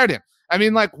they fired him. I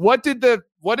mean, like, what did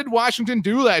Washington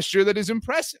do last year that is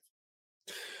impressive?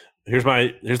 Here's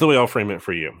the way I'll frame it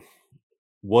for you.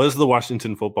 Was the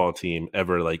Washington football team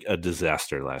ever like a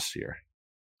disaster last year?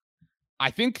 I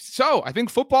think so. I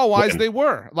think football-wise, they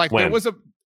were. Like, when?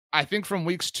 I think from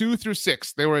weeks 2 through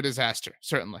 6, they were a disaster,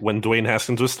 certainly. When Dwayne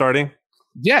Haskins was starting?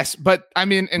 Yes, but,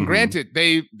 granted,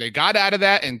 they got out of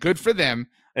that, and good for them.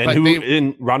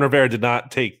 And Ron Rivera did not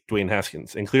take Dwayne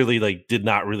Haskins, and clearly, did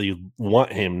not really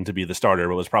want him to be the starter,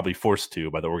 but was probably forced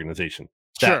to by the organization.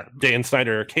 Sure. Dan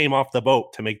Snyder came off the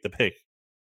boat to make the pick.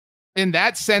 In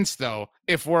that sense, though,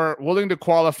 if we're willing to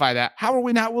qualify that, how are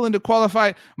we not willing to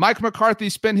qualify? Mike McCarthy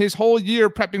spent his whole year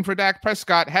prepping for Dak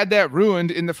Prescott, had that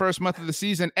ruined in the first month of the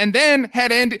season, and then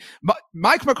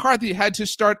Mike McCarthy had to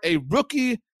start a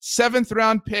rookie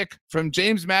 7th-round pick from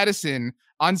James Madison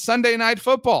on Sunday Night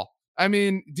Football. I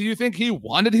mean, do you think he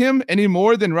wanted him any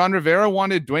more than Ron Rivera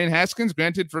wanted Dwayne Haskins,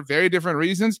 granted for very different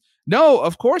reasons? No,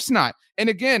 of course not. And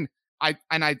again, I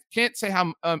can't say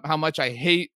how much I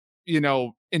hate,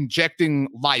 injecting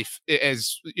life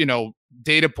as,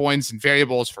 data points and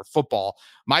variables for football.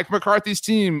 Mike McCarthy's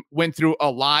team went through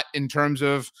a lot in terms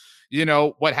of,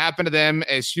 what happened to them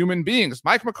as human beings.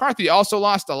 Mike McCarthy also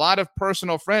lost a lot of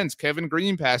personal friends. Kevin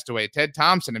Green passed away. Ted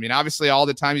Thompson. Obviously all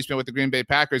the time he spent with the Green Bay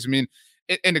Packers. And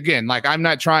again, like, I'm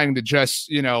not trying to just,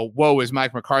 woe is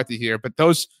Mike McCarthy here, but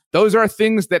those are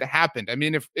things that happened.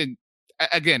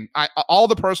 again, all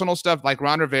the personal stuff like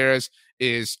Ron Rivera's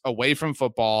is away from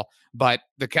football, but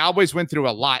the Cowboys went through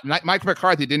a lot. Mike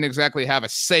McCarthy didn't exactly have a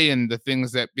say in the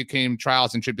things that became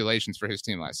trials and tribulations for his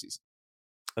team last season.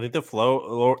 I think the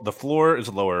floor is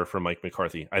lower for Mike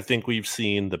McCarthy. I think we've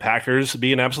seen the Packers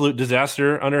be an absolute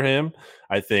disaster under him.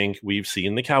 I think we've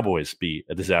seen the Cowboys be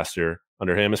a disaster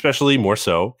under him, especially more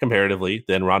so comparatively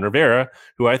than Ron Rivera,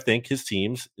 who I think his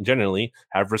teams generally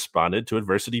have responded to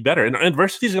adversity better. And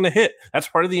adversity is going to hit. That's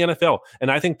part of the NFL.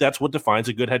 And I think that's what defines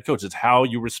a good head coach. It's how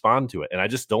you respond to it. And I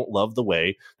just don't love the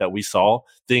way that we saw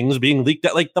things being leaked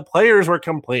out. Like the players were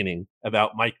complaining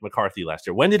about Mike McCarthy last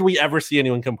year. When did we ever see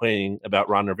anyone complaining about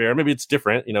Ron Rivera? Maybe it's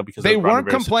different, because they weren't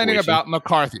complaining about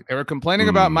McCarthy. They were complaining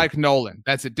about Mike Nolan.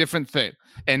 That's a different thing.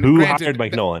 And who hired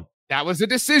Mike Nolan? That was a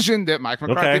decision that Mike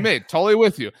McCarthy made. Totally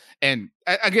with you. And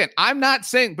again, I'm not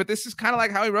saying, but this is kind of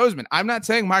like Howie Roseman. I'm not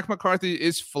saying Mike McCarthy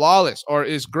is flawless or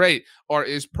is great or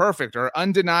is perfect or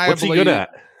undeniably. What's he good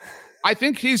at? I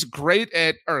think he's great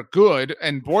at, or good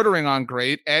and bordering on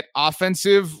great at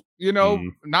offensive,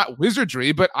 not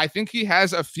wizardry, but I think he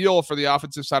has a feel for the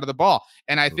offensive side of the ball.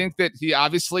 And I think that he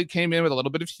obviously came in with a little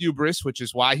bit of hubris, which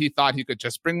is why he thought he could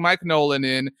just bring Mike Nolan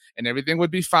in and everything would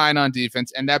be fine on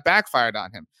defense. And that backfired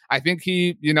on him. I think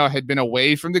he, had been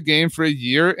away from the game for a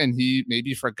year and he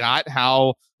maybe forgot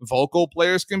how vocal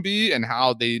players can be and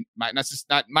how they might not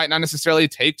necessarily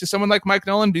take to someone like Mike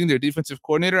Nolan being their defensive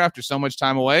coordinator after so much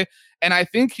time away. And I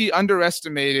think he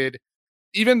underestimated,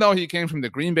 even though he came from the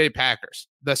Green Bay Packers,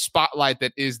 the spotlight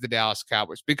that is the Dallas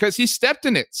Cowboys, because he stepped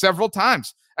in it several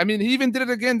times. I mean, he even did it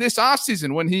again this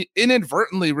offseason when he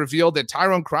inadvertently revealed that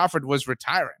Tyrone Crawford was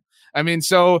retiring. I mean,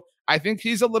 so I think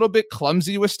he's a little bit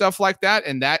clumsy with stuff like that,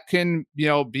 and that can,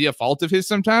 be a fault of his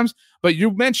sometimes. But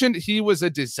you mentioned he was a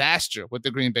disaster with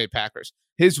the Green Bay Packers.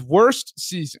 His worst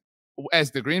season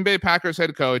as the Green Bay Packers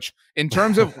head coach in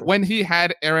terms of when he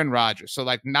had Aaron Rodgers. So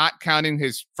like not counting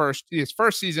his first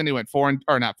season, he went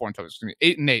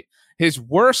 8-8. His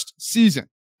worst season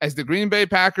as the Green Bay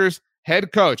Packers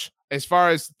head coach, as far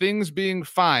as things being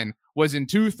fine, was in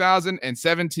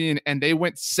 2017, and they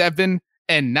went 7-9,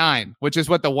 which is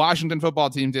what the Washington football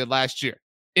team did last year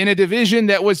in a division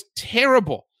that was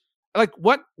terrible. Like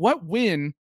what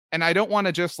win? And I don't want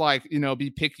to just be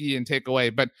picky and take away,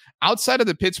 but outside of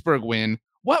the Pittsburgh win,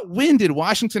 what win did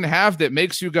Washington have that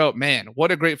makes you go, man,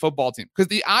 what a great football team? Because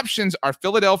the options are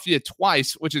Philadelphia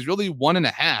twice, which is really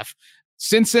 1.5,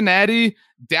 Cincinnati,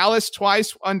 Dallas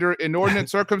twice under inordinate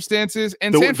circumstances,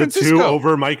 and San Francisco. The two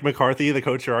over Mike McCarthy, the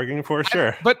coach you're arguing for,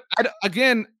 sure.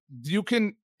 Again, you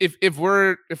can, if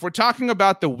we're talking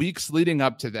about the weeks leading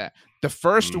up to that, the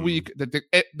first week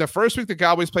the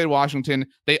Cowboys played Washington,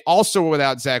 they also were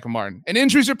without Zach Martin. And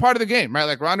injuries are part of the game, right?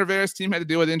 Like Ron Rivera's team had to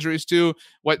deal with injuries too,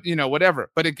 whatever.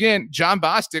 But again, John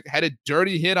Bostic had a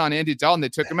dirty hit on Andy Dalton. They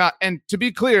took him out. And to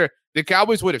be clear, the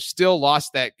Cowboys would have still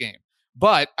lost that game.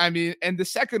 But I mean, and the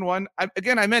second one,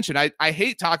 I mentioned, I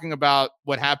hate talking about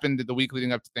what happened the week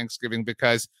leading up to Thanksgiving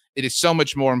because it is so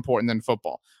much more important than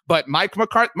football. But Mark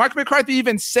McCarthy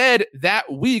even said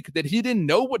that week that he didn't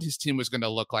know what his team was going to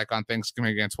look like on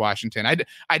Thanksgiving against Washington.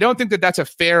 I don't think that that's a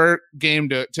fair game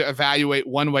to evaluate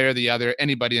one way or the other,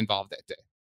 anybody involved that day.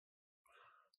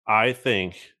 I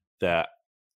think that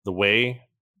the way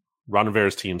Ron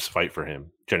Rivera's teams fight for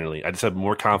him, generally, I just have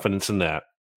more confidence in that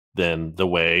than the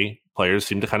way players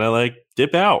seem to kind of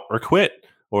dip out or quit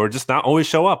or just not always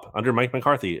show up under Mike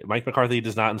McCarthy. Mike McCarthy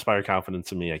does not inspire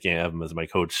confidence in me. I can't have him as my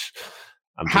coach.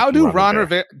 How do Ron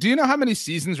Rivera? Do you know how many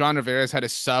seasons Ron Rivera has had a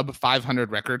sub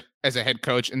 500 record as a head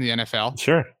coach in the NFL?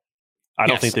 Sure. I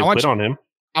don't think they quit on him.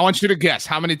 I want you to guess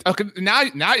how many. Okay, now,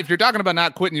 if you're talking about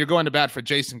not quitting, you're going to bat for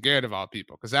Jason Garrett of all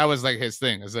people, because that was his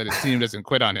thing, is that his team doesn't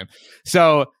quit on him.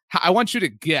 So I want you to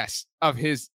guess of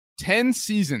his 10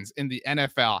 seasons in the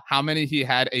NFL, how many he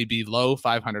had a below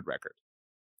 500 record.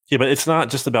 Yeah, but it's not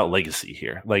just about legacy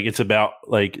here. It's about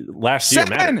last year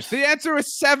matters. The answer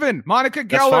is 7. Monica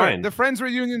Geller, the Friends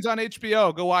reunions on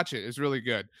HBO. Go watch it. It's really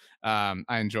good. I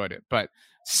enjoyed it. But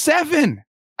 7.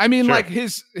 I mean, sure.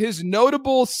 His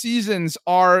notable seasons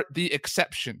are the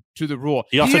exception to the rule.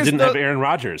 He also didn't have Aaron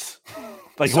Rodgers.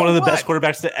 One of the best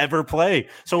quarterbacks to ever play.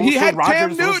 So he had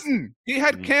Cam Newton. He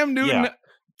had Cam Newton. Yeah.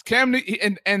 Cam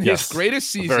Newton and his greatest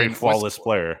season, a very flawless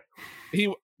player.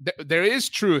 There is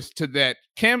truth to that.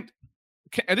 Cam,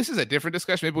 and this is a different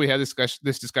discussion. Maybe we had this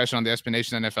discussion on the SB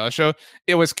Nation NFL show.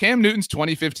 It was Cam Newton's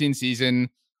 2015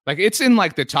 season Like it's in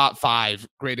like the top 5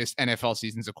 greatest NFL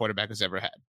seasons a quarterback has ever had,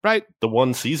 right? The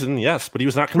one season, yes, but he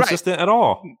was not Right. consistent at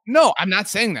all. No, I'm not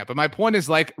saying that. But my point is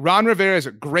like Ron Rivera's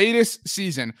greatest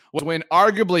season was when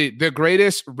arguably the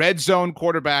greatest red zone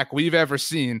quarterback we've ever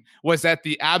seen was at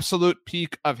the absolute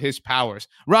peak of his powers.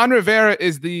 Ron Rivera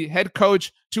is the head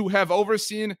coach to have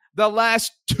overseen the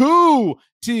last 2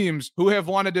 teams who have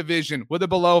won a division with a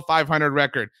below 500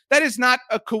 record. That is not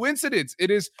a coincidence.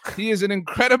 He is an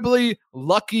incredibly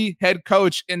lucky head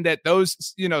coach in that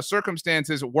those,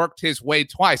 circumstances worked his way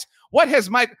twice. What has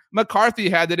Mike McCarthy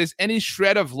had that is any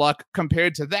shred of luck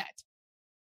compared to that?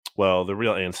 Well, the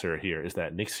real answer here is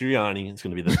that Nick Sirianni is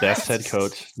going to be the best head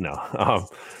coach. No.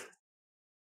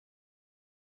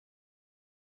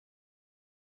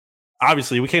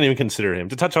 Obviously, we can't even consider him.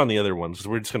 To touch on the other ones, because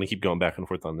we're just going to keep going back and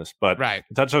forth on this. But right.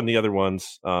 To touch on the other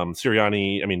ones,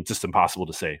 Sirianni, I mean, just impossible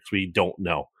to say because we don't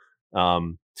know.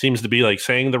 Seems to be like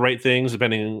saying the right things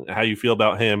depending on how you feel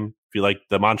about him. If you like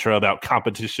the mantra about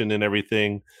competition and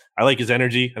everything, I like his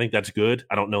energy. I think that's good.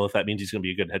 I don't know if that means he's going to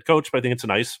be a good head coach, but I think it's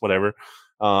nice. Whatever.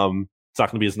 It's not going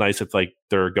to be as nice if like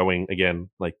they're going again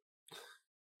like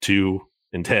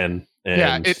 2-10.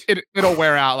 And it'll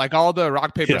wear out. Like all the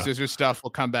rock, paper, scissors stuff will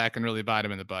come back and really bite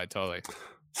him in the butt. Totally.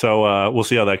 So we'll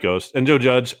see how that goes. And Joe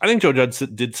Judge, I think Joe Judge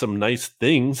did some nice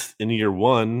things in year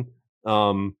one.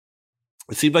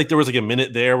 It seemed like there was like a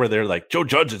minute there where they're like, Joe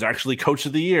Judge is actually coach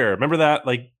of the year. Remember that?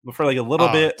 Like for like a little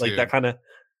bit, dude. Like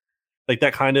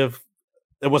that kind of,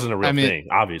 it wasn't a real thing,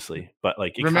 obviously, but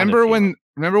like, remember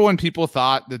when people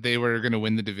thought that they were going to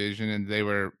win the division and they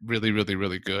were really, really,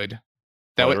 really good.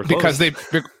 That was because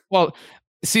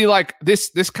see, like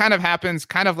this kind of happens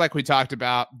kind of like we talked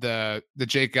about the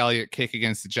Jake Elliott kick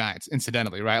against the Giants,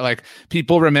 incidentally, right? Like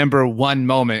people remember one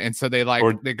moment. And so they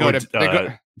go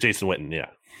Jason Witten. Yeah.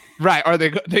 Right. Or they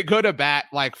go to bat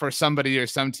like for somebody or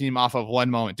some team off of one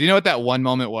moment. Do you know what that one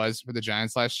moment was for the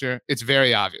Giants last year? It's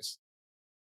very obvious.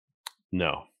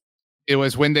 No. It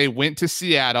was when they went to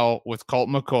Seattle with Colt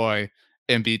McCoy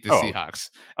and beat the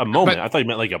Seahawks. A moment. I thought you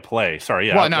meant like a play. Sorry.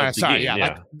 Yeah. Well, no, sorry.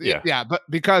 Yeah. But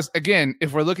because again,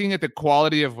 if we're looking at the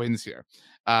quality of wins here,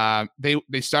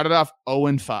 they started off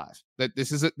 0-5. That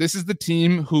this is the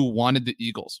team who wanted the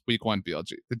Eagles week 1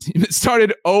 BLG. The team that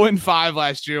started 0-5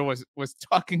 last year was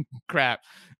talking crap.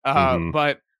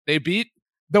 But they beat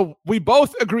we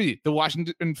both agree the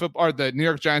Washington football or the New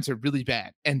York Giants are really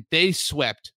bad, and they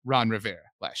swept Ron Rivera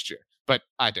last year. But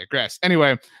I digress.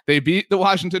 Anyway, they beat the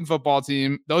Washington football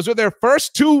team. Those are their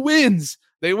first 2 wins.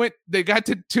 They got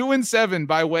to 2-7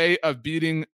 by way of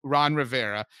beating Ron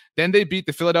Rivera. Then they beat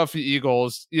the Philadelphia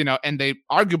Eagles, and they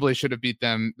arguably should have beat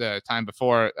them the time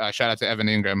before. Shout out to Evan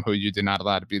Ingram, who you did not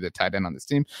allow to be the tight end on this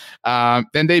team.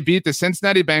 Then they beat the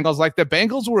Cincinnati Bengals. Like the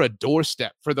Bengals were a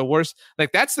doorstep for the worst.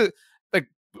 Like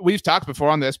we've talked before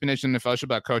on the SB Nation NFL show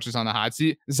about coaches on the hot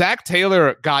seat. Zach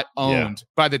Taylor got owned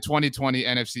by the 2020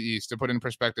 NFC East, to put in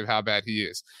perspective how bad he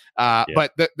is.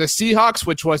 But the Seahawks,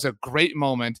 which was a great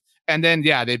moment, and then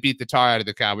they beat the tar out of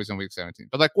the Cowboys in Week 17.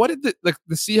 But like, what did the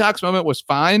Seahawks moment was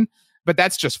fine, but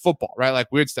that's just football, right? Like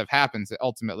weird stuff happens.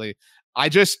 Ultimately, I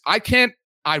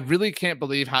really can't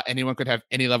believe how anyone could have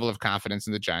any level of confidence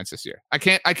in the Giants this year. I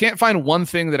can't find one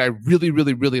thing that I really,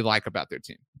 really, really like about their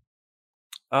team.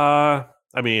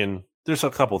 I mean, there's a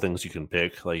couple things you can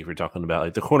pick. Like if you're talking about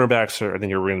like the cornerbacks I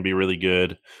think are going to be really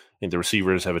good. I think the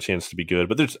receivers have a chance to be good,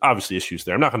 but there's obviously issues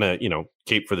there. I'm not going to,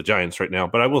 cape for the Giants right now,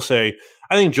 but I will say,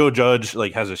 I think Joe Judge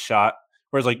like has a shot.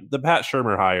 Whereas like the Pat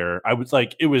Shurmur hire,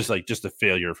 it was like just a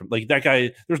failure from like that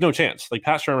guy. There's no chance. Like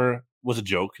Pat Shurmur was a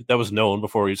joke that was known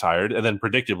before he was hired. And then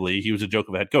predictably he was a joke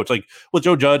of a head coach. Like with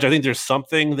Joe Judge, I think there's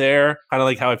something there, kind of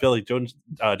like how I feel like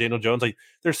Daniel Jones, like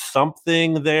there's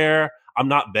something there. I'm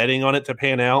not betting on it to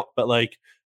pan out, but like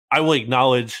I will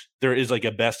acknowledge there is like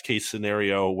a best case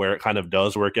scenario where it kind of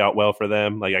does work out well for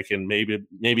them. Like I can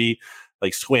maybe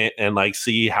like squint and like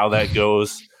see how that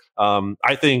goes.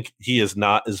 I think he is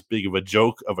not as big of a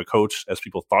joke of a coach as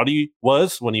people thought he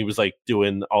was when he was like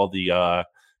doing all the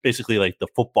basically like the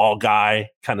football guy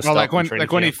kind of stuff. Like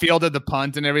when he fielded the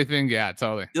punt and everything. Yeah,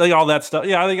 totally. Like all that stuff.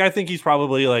 Yeah, I think he's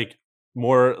probably like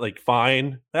more like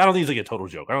fine. I don't think he's like a total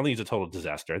joke. I don't think he's a total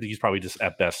disaster. I think he's probably just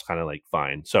at best kind of like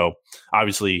fine. So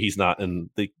obviously he's not in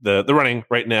the running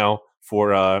right now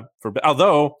for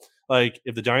although like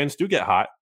if the Giants do get hot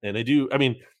and they do, I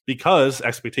mean, because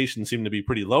expectations seem to be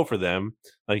pretty low for them,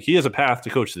 like he has a path to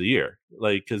coach of the year.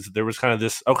 Like because there was kind of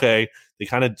this, okay, they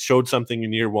kind of showed something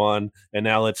in year one, and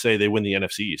now let's say they win the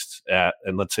NFC East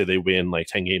and let's say they win like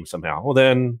 10 games somehow. Well,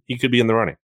 then he could be in the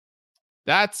running.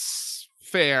 That's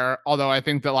fair, although I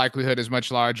think the likelihood is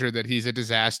much larger that he's a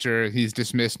disaster. He's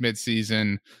dismissed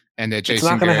midseason, and that It's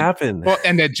not going to happen. Well,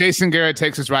 and that Jason Garrett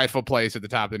takes his rightful place at the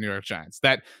top of the New York Giants.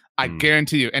 That I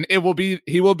guarantee you. And he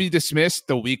will be dismissed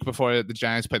the week before the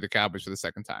Giants play the Cowboys for the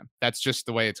second time. That's just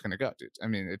the way it's going to go, dude. I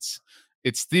mean,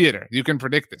 it's theater. You can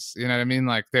predict this. You know what I mean?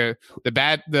 Like the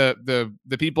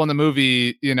people in the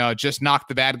movie, just knock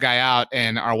the bad guy out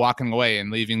and are walking away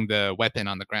and leaving the weapon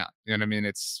on the ground. You know what I mean?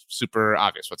 It's super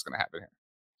obvious what's going to happen here.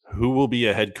 Who will be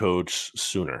a head coach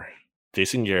sooner,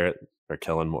 Jason Garrett or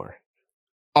Kellen Moore?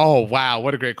 Oh, wow.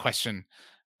 What a great question.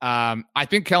 I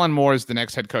think Kellen Moore is the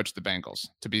next head coach of the Bengals,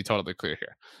 to be totally clear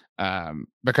here.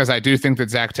 Because I do think that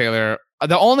Zach Taylor,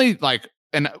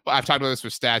 and I've talked about this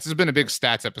with stats. This has been a big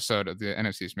stats episode of the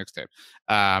NFC East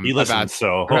Mixtape. He listens,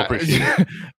 so I appreciate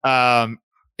it.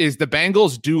 Is the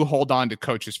Bengals do hold on to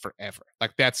coaches forever.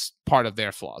 Like that's part of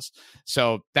their flaws.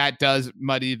 So that does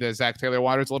muddy the Zach Taylor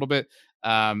waters a little bit.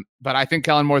 But I think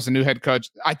Kellen Moore is a new head coach.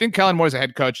 I think Kellen Moore is a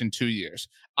head coach in 2 years.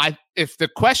 If the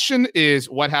question is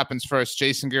what happens first,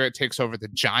 Jason Garrett takes over the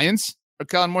Giants or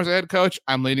Kellen Moore's a head coach,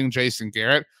 I'm leaning Jason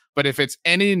Garrett. But if it's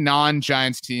any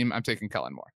non-Giants team, I'm taking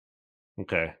Kellen Moore.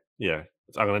 Okay. Yeah.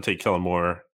 I'm going to take Kellen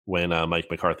Moore when Mike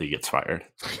McCarthy gets fired.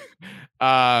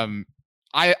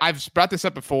 I've brought this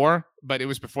up before, but it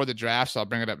was before the draft, so I'll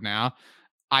bring it up now.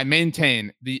 I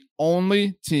maintain the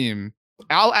only team,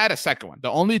 I'll add a second one,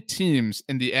 the only teams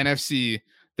in the NFC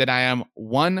that I am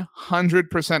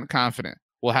 100% confident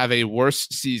will have a worse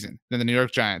season than the New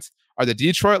York Giants are the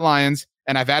Detroit Lions,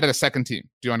 and I've added a second team.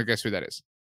 Do you want to guess who that is?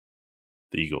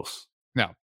 The Eagles.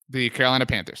 No, the Carolina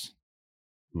Panthers.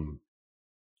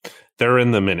 They're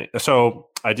in the minute. So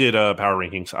I did power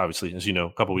rankings, obviously, as you know,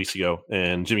 a couple weeks ago,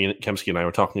 and Jimmy Kempsky and I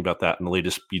were talking about that in the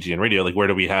latest BGN radio. Like, where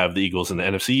do we have the Eagles in the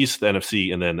NFC East, the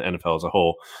NFC, and then the NFL as a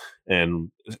whole?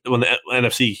 And when the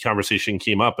NFC conversation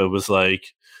came up, it was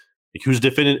like who is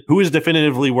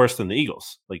definitively worse than the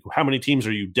Eagles? Like, how many teams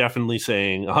are you definitely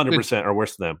saying 100% are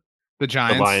worse than them? The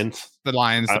Giants, the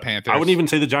Lions, the Panthers. I wouldn't even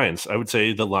say the Giants. I would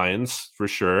say the Lions for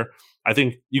sure. I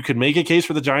think you could make a case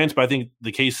for the Giants, but I think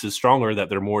the case is stronger that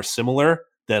they're more similar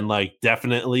than like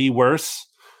definitely worse.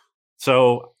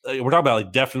 So we're talking about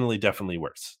like definitely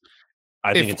worse.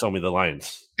 I think it's only the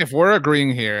Lions. If we're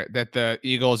agreeing here that the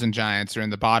Eagles and Giants are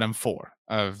in the bottom 4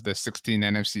 of the 16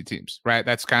 NFC teams, right?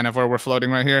 That's kind of where we're floating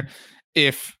right here.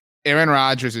 If Aaron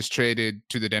Rodgers is traded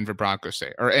to the Denver Broncos,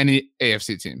 say, or any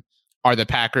AFC team, are the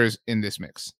Packers in this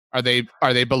mix? Are they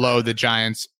below the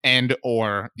Giants and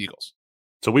or Eagles?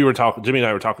 So we were talking, Jimmy and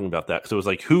I were talking about that because it was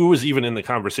like, who was even in the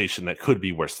conversation that could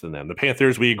be worse than them? The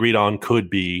Panthers we agreed on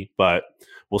could be, but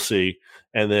we'll see.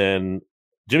 And then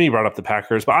Jimmy brought up the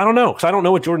Packers, but I don't know because I don't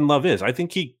know what Jordan Love is. I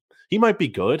think he might be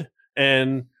good.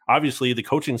 And obviously the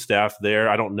coaching staff there,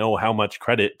 I don't know how much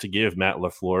credit to give Matt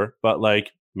LaFleur, but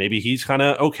like maybe he's kind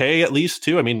of okay at least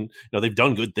too. I mean, they've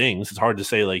done good things. It's hard to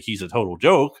say like he's a total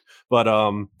joke, but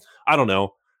I don't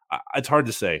know. It's hard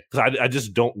to say because I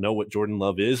just don't know what Jordan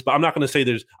Love is, but I'm not going to say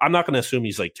I'm not going to assume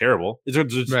he's like terrible. Is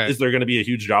there going to be a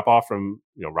huge drop off from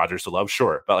Rodgers to Love?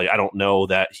 Sure. But like, I don't know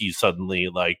that he's suddenly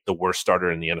like the worst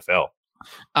starter in the NFL.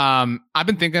 I've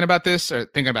been thinking about this or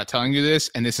thinking about telling you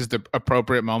this, and this is the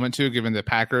appropriate moment to, given the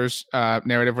Packers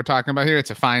narrative we're talking about here.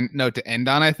 It's a fine note to end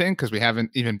on, I think, because we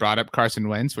haven't even brought up Carson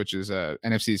Wentz, which is a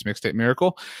NFC's Mixtape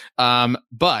miracle.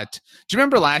 But do you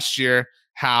remember last year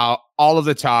how all of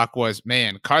the talk was,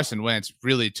 man, Carson Wentz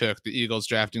really took the Eagles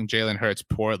drafting Jalen Hurts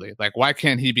poorly. Like, why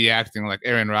can't he be acting like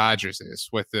Aaron Rodgers is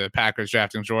with the Packers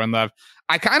drafting Jordan Love?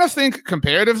 I kind of think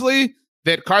comparatively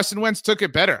that Carson Wentz took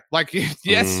it better. Like,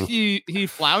 yes, he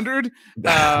floundered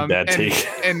bad take.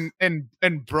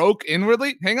 and broke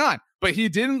inwardly. Hang on. But he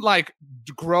didn't like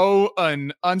grow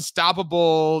an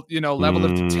unstoppable, level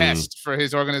of test for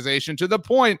his organization to the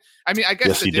point. I mean, I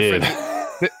guess the difference.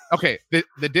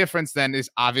 The difference then is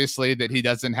obviously that he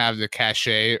doesn't have the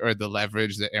cachet or the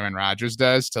leverage that Aaron Rodgers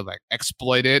does to like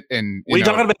exploit it. And what are you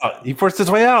talking about? He forced his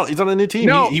way out. He's on a new team.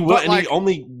 No, he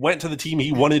only went to the team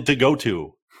he wanted to go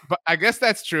to. But I guess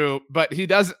that's true. But he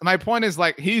does. My point is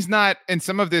like he's not. And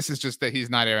some of this is just that he's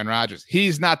not Aaron Rodgers.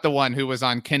 He's not the one who was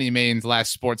on Kenny Mayne's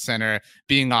last Sports Center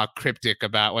being all cryptic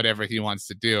about whatever he wants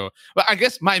to do. But I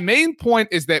guess my main point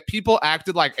is that people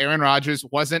acted like Aaron Rodgers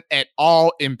wasn't at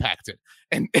all impacted.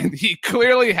 And he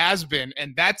clearly has been,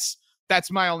 and that's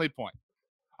my only point.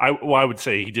 I would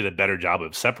say he did a better job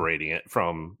of separating it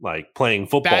from like playing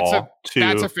football.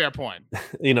 That's a fair point.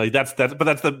 That's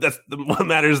what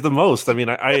matters the most. I mean,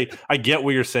 I get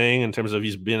what you're saying in terms of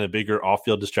he's been a bigger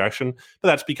off-field distraction, but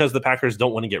that's because the Packers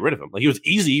don't want to get rid of him. Like, it was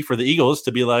easy for the Eagles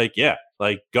to be like, yeah,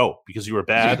 like go because you were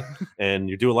bad and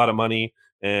you do a lot of money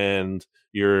and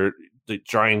you're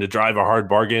trying to drive a hard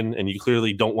bargain, and you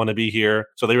clearly don't want to be here.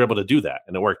 So they were able to do that,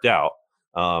 and it worked out.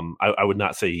 I would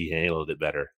not say he handled it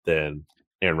better than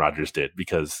Aaron Rodgers did,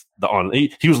 because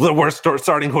he was the worst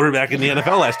starting quarterback in the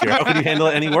NFL last year. How could he handle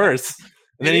it any worse?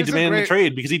 And then he demanded a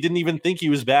trade because he didn't even think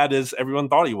he was bad as everyone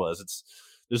thought he was.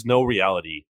 There's no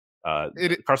reality.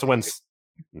 Carson Wentz.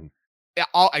 Yeah,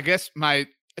 I guess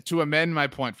to amend my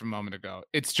point from a moment ago,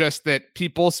 it's just that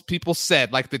people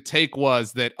said, like, the take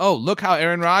was that, oh, look how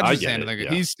Aaron Rodgers is handling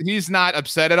it. Yeah. He's not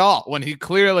upset at all, when he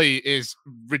clearly is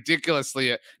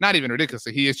ridiculously, not even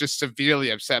ridiculously, he is just severely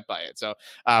upset by it. So,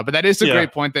 but that is a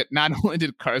great point, that not only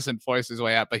did Carson force his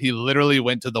way out, but he literally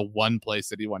went to the one place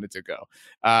that he wanted to go.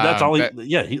 That's all.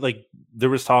 There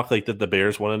was talk like that the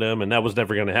Bears wanted him, and that was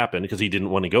never going to happen because he didn't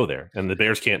want to go there, and the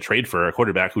Bears can't trade for a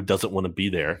quarterback who doesn't want to be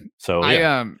there. So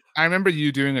I remember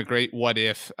you doing a great what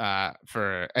if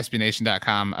for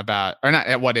SBNation.com about, or not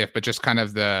at what if, but just kind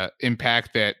of the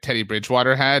impact that Teddy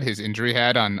Bridgewater had, his injury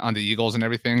had on the Eagles and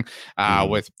everything,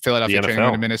 with Philadelphia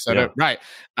training in Minnesota. Yeah. Right.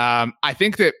 I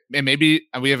think that, and maybe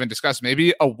we haven't discussed,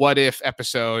 maybe a what if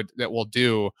episode that we'll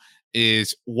do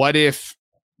is what if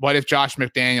Josh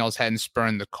McDaniels hadn't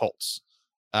spurned the Colts?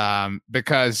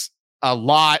 Because a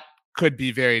lot could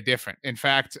be very different. In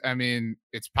fact, I mean,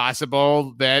 it's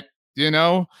possible that,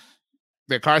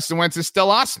 that Carson Wentz is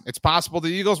still awesome. It's possible the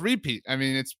Eagles repeat. I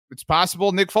mean, it's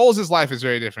possible Nick Foles' life is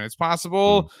very different. It's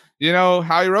possible,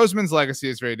 Howie Roseman's legacy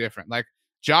is very different. Like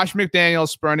Josh McDaniels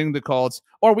spurning the Colts,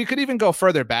 or we could even go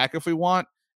further back if we want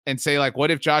and say, like, what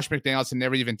if Josh McDaniels had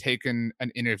never even taken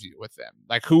an interview with them?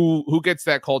 Like, who gets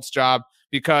that Colts job?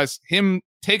 Because him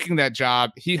taking that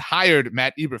job, he hired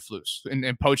Matt Eberflus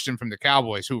and poached him from the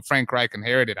Cowboys, who Frank Reich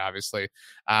inherited, obviously.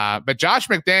 But Josh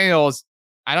McDaniels,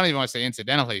 I don't even want to say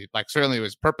incidentally, like certainly it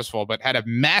was purposeful, but had a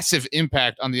massive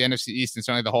impact on the NFC East and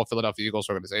certainly the whole Philadelphia Eagles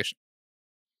organization.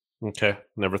 Okay.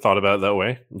 Never thought about it that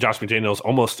way. Josh McDaniels,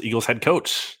 almost Eagles head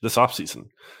coach this offseason.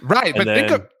 Right. And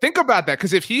but think about that.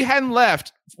 Because if he hadn't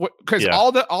left, because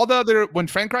all the other, when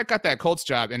Frank Reich got that Colts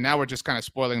job, and now we're just kind of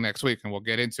spoiling next week and we'll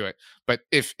get into it. But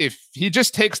if he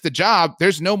just takes the job,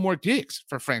 there's no more gigs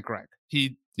for Frank Reich.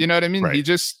 You know what I mean? Right.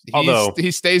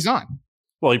 He stays on.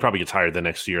 Well, he probably gets hired the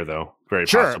next year, though. Very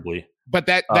possibly. But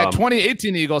that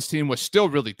 2018 Eagles team was still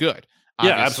really good.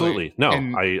 Obviously. Yeah, absolutely. No,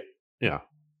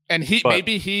 And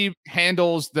maybe he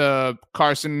handles the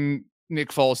Carson Nick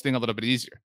Foles thing a little bit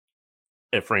easier.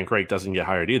 If Frank Reich doesn't get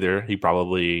hired either, he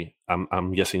probably,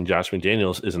 I'm guessing Josh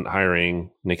McDaniels isn't hiring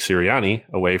Nick Sirianni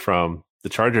away from the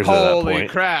Chargers at that point. Holy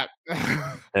crap.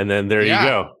 And then there you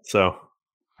go. So,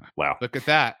 wow. Look at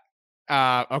that.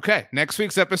 Okay, next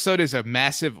week's episode is a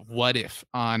massive what if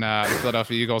on the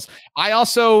Philadelphia Eagles. I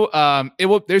also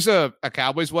there's a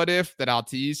Cowboys what if that I'll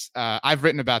tease. I've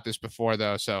written about this before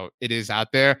though, so it is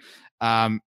out there.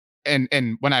 And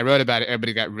when I wrote about it,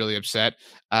 everybody got really upset.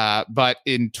 But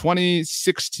in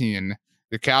 2016,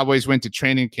 the Cowboys went to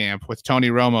training camp with Tony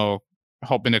Romo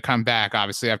hoping to come back,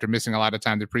 obviously after missing a lot of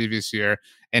time the previous year,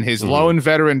 and his lone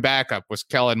veteran backup was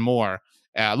Kellen Moore.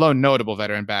 Lone notable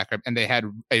veteran backup, and they had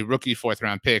a rookie 4th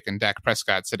round pick and Dak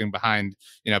Prescott sitting behind,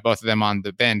 both of them on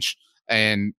the bench.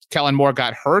 And Kellen Moore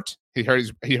got hurt. He hurt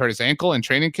his ankle in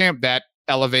training camp. That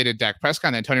elevated Dak Prescott,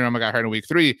 and then Tony Romo got hurt in week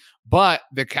 3. But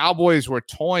the Cowboys were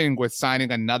toying with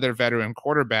signing another veteran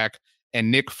quarterback,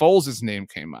 and Nick Foles' name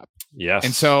came up. Yes.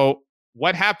 And so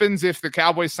what happens if the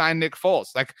Cowboys sign Nick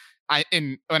Foles? Like,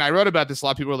 when I wrote about this, a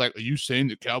lot of people were like, are you saying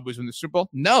the Cowboys win the Super Bowl?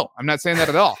 No, I'm not saying that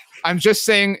at all. I'm just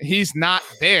saying he's not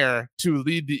there to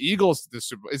lead the Eagles to the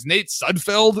Super Bowl. Is Nate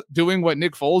Sudfeld doing what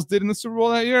Nick Foles did in the Super Bowl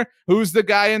that year? Who's the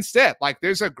guy instead? Like,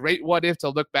 there's a great what if to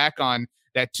look back on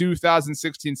that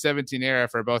 2016-17 era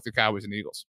for both the Cowboys and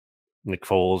Eagles. Nick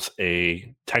Foles,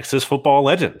 a Texas football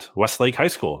legend, Westlake High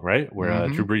School, right? Where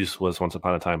Drew Brees was once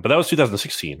upon a time. But that was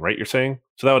 2016, right? You're saying?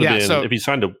 So that would have been, if he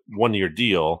signed a 1-year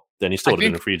deal, then he still would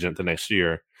have been a free agent the next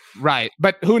year. Right.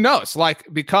 But who knows? Like,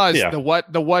 because the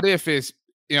what if is,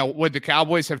 would the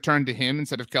Cowboys have turned to him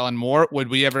instead of Kellen Moore? Would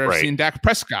we ever have seen Dak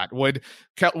Prescott? Would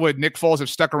Nick Foles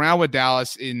have stuck around with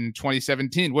Dallas in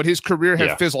 2017? Would his career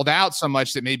have fizzled out so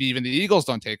much that maybe even the Eagles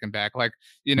don't take him back? Like,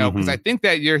 because I think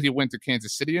that year he went to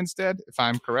Kansas City instead, if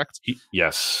I'm correct.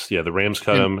 Yes. Yeah, the Rams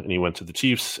cut him, and he went to the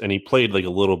Chiefs, and he played like a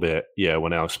little bit,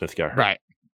 when Alex Smith got hurt. Right.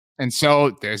 And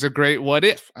so there's a great what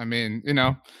if. I mean,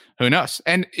 who knows?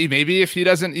 And maybe if he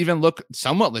doesn't even look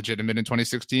somewhat legitimate in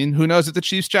 2016, who knows if the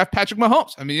Chiefs draft Patrick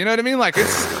Mahomes? I mean, you know what I mean? Like,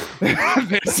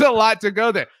 there's a lot to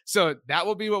go there. So that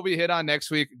will be what we hit on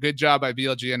next week. Good job by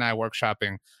BLG and I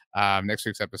workshopping next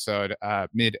week's episode,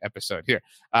 mid-episode here.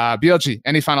 BLG,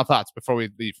 any final thoughts before we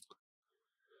leave?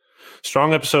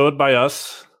 Strong episode by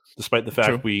us, despite the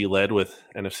fact we led with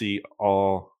NFC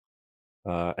all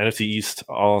NFC East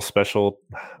all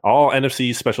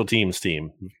NFC special teams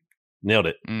team. Nailed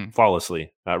it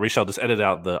flawlessly. Rachel, just edit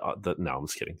out the. No, I'm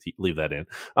just kidding. Leave that in.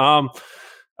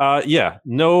 Yeah,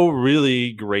 no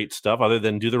really great stuff other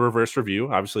than do the reverse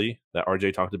review, obviously, that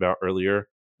RJ talked about earlier.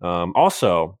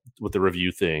 Also, with the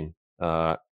review thing,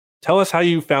 tell us how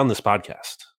you found this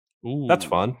podcast. Ooh. That's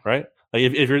fun, right? Like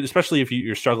if you're, especially if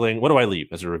you're struggling, what do I leave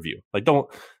as a review? Like,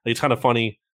 it's kind of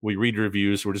funny. We read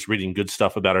reviews. We're just reading good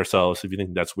stuff about ourselves. If you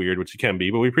think that's weird, which you can be,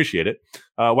 but we appreciate it.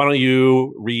 Why don't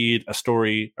you read a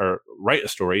story or write a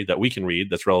story that we can read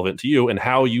that's relevant to you and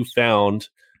how you found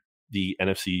the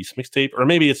NFC East mixtape, or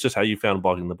maybe it's just how you found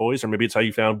Blogging the Boys, or maybe it's how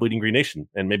you found Bleeding Green Nation,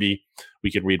 and maybe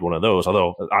we could read one of those.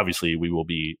 Although obviously we will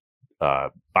be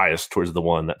biased towards the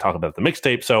one that talk about the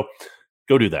mixtape. So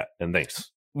go do that, and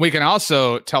thanks. We can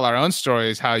also tell our own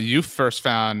stories, how you first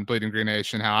found Bleeding Green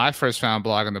Nation, how I first found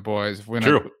Blogging the Boys. We're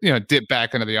going to dip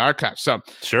back into the archives. So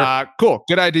cool.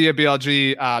 Good idea,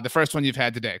 BLG. The first one you've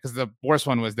had today, because the worst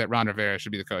one was that Ron Rivera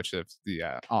should be the coach of the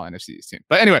All-NFC East team.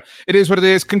 But anyway, it is what it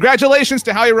is. Congratulations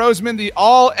to Howie Roseman, the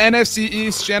All-NFC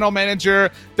East General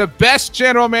Manager, the best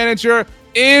General Manager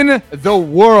in the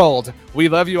world. We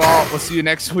love you all. We'll see you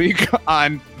next week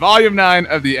on Volume 9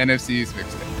 of the NFC East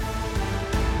Mixtape.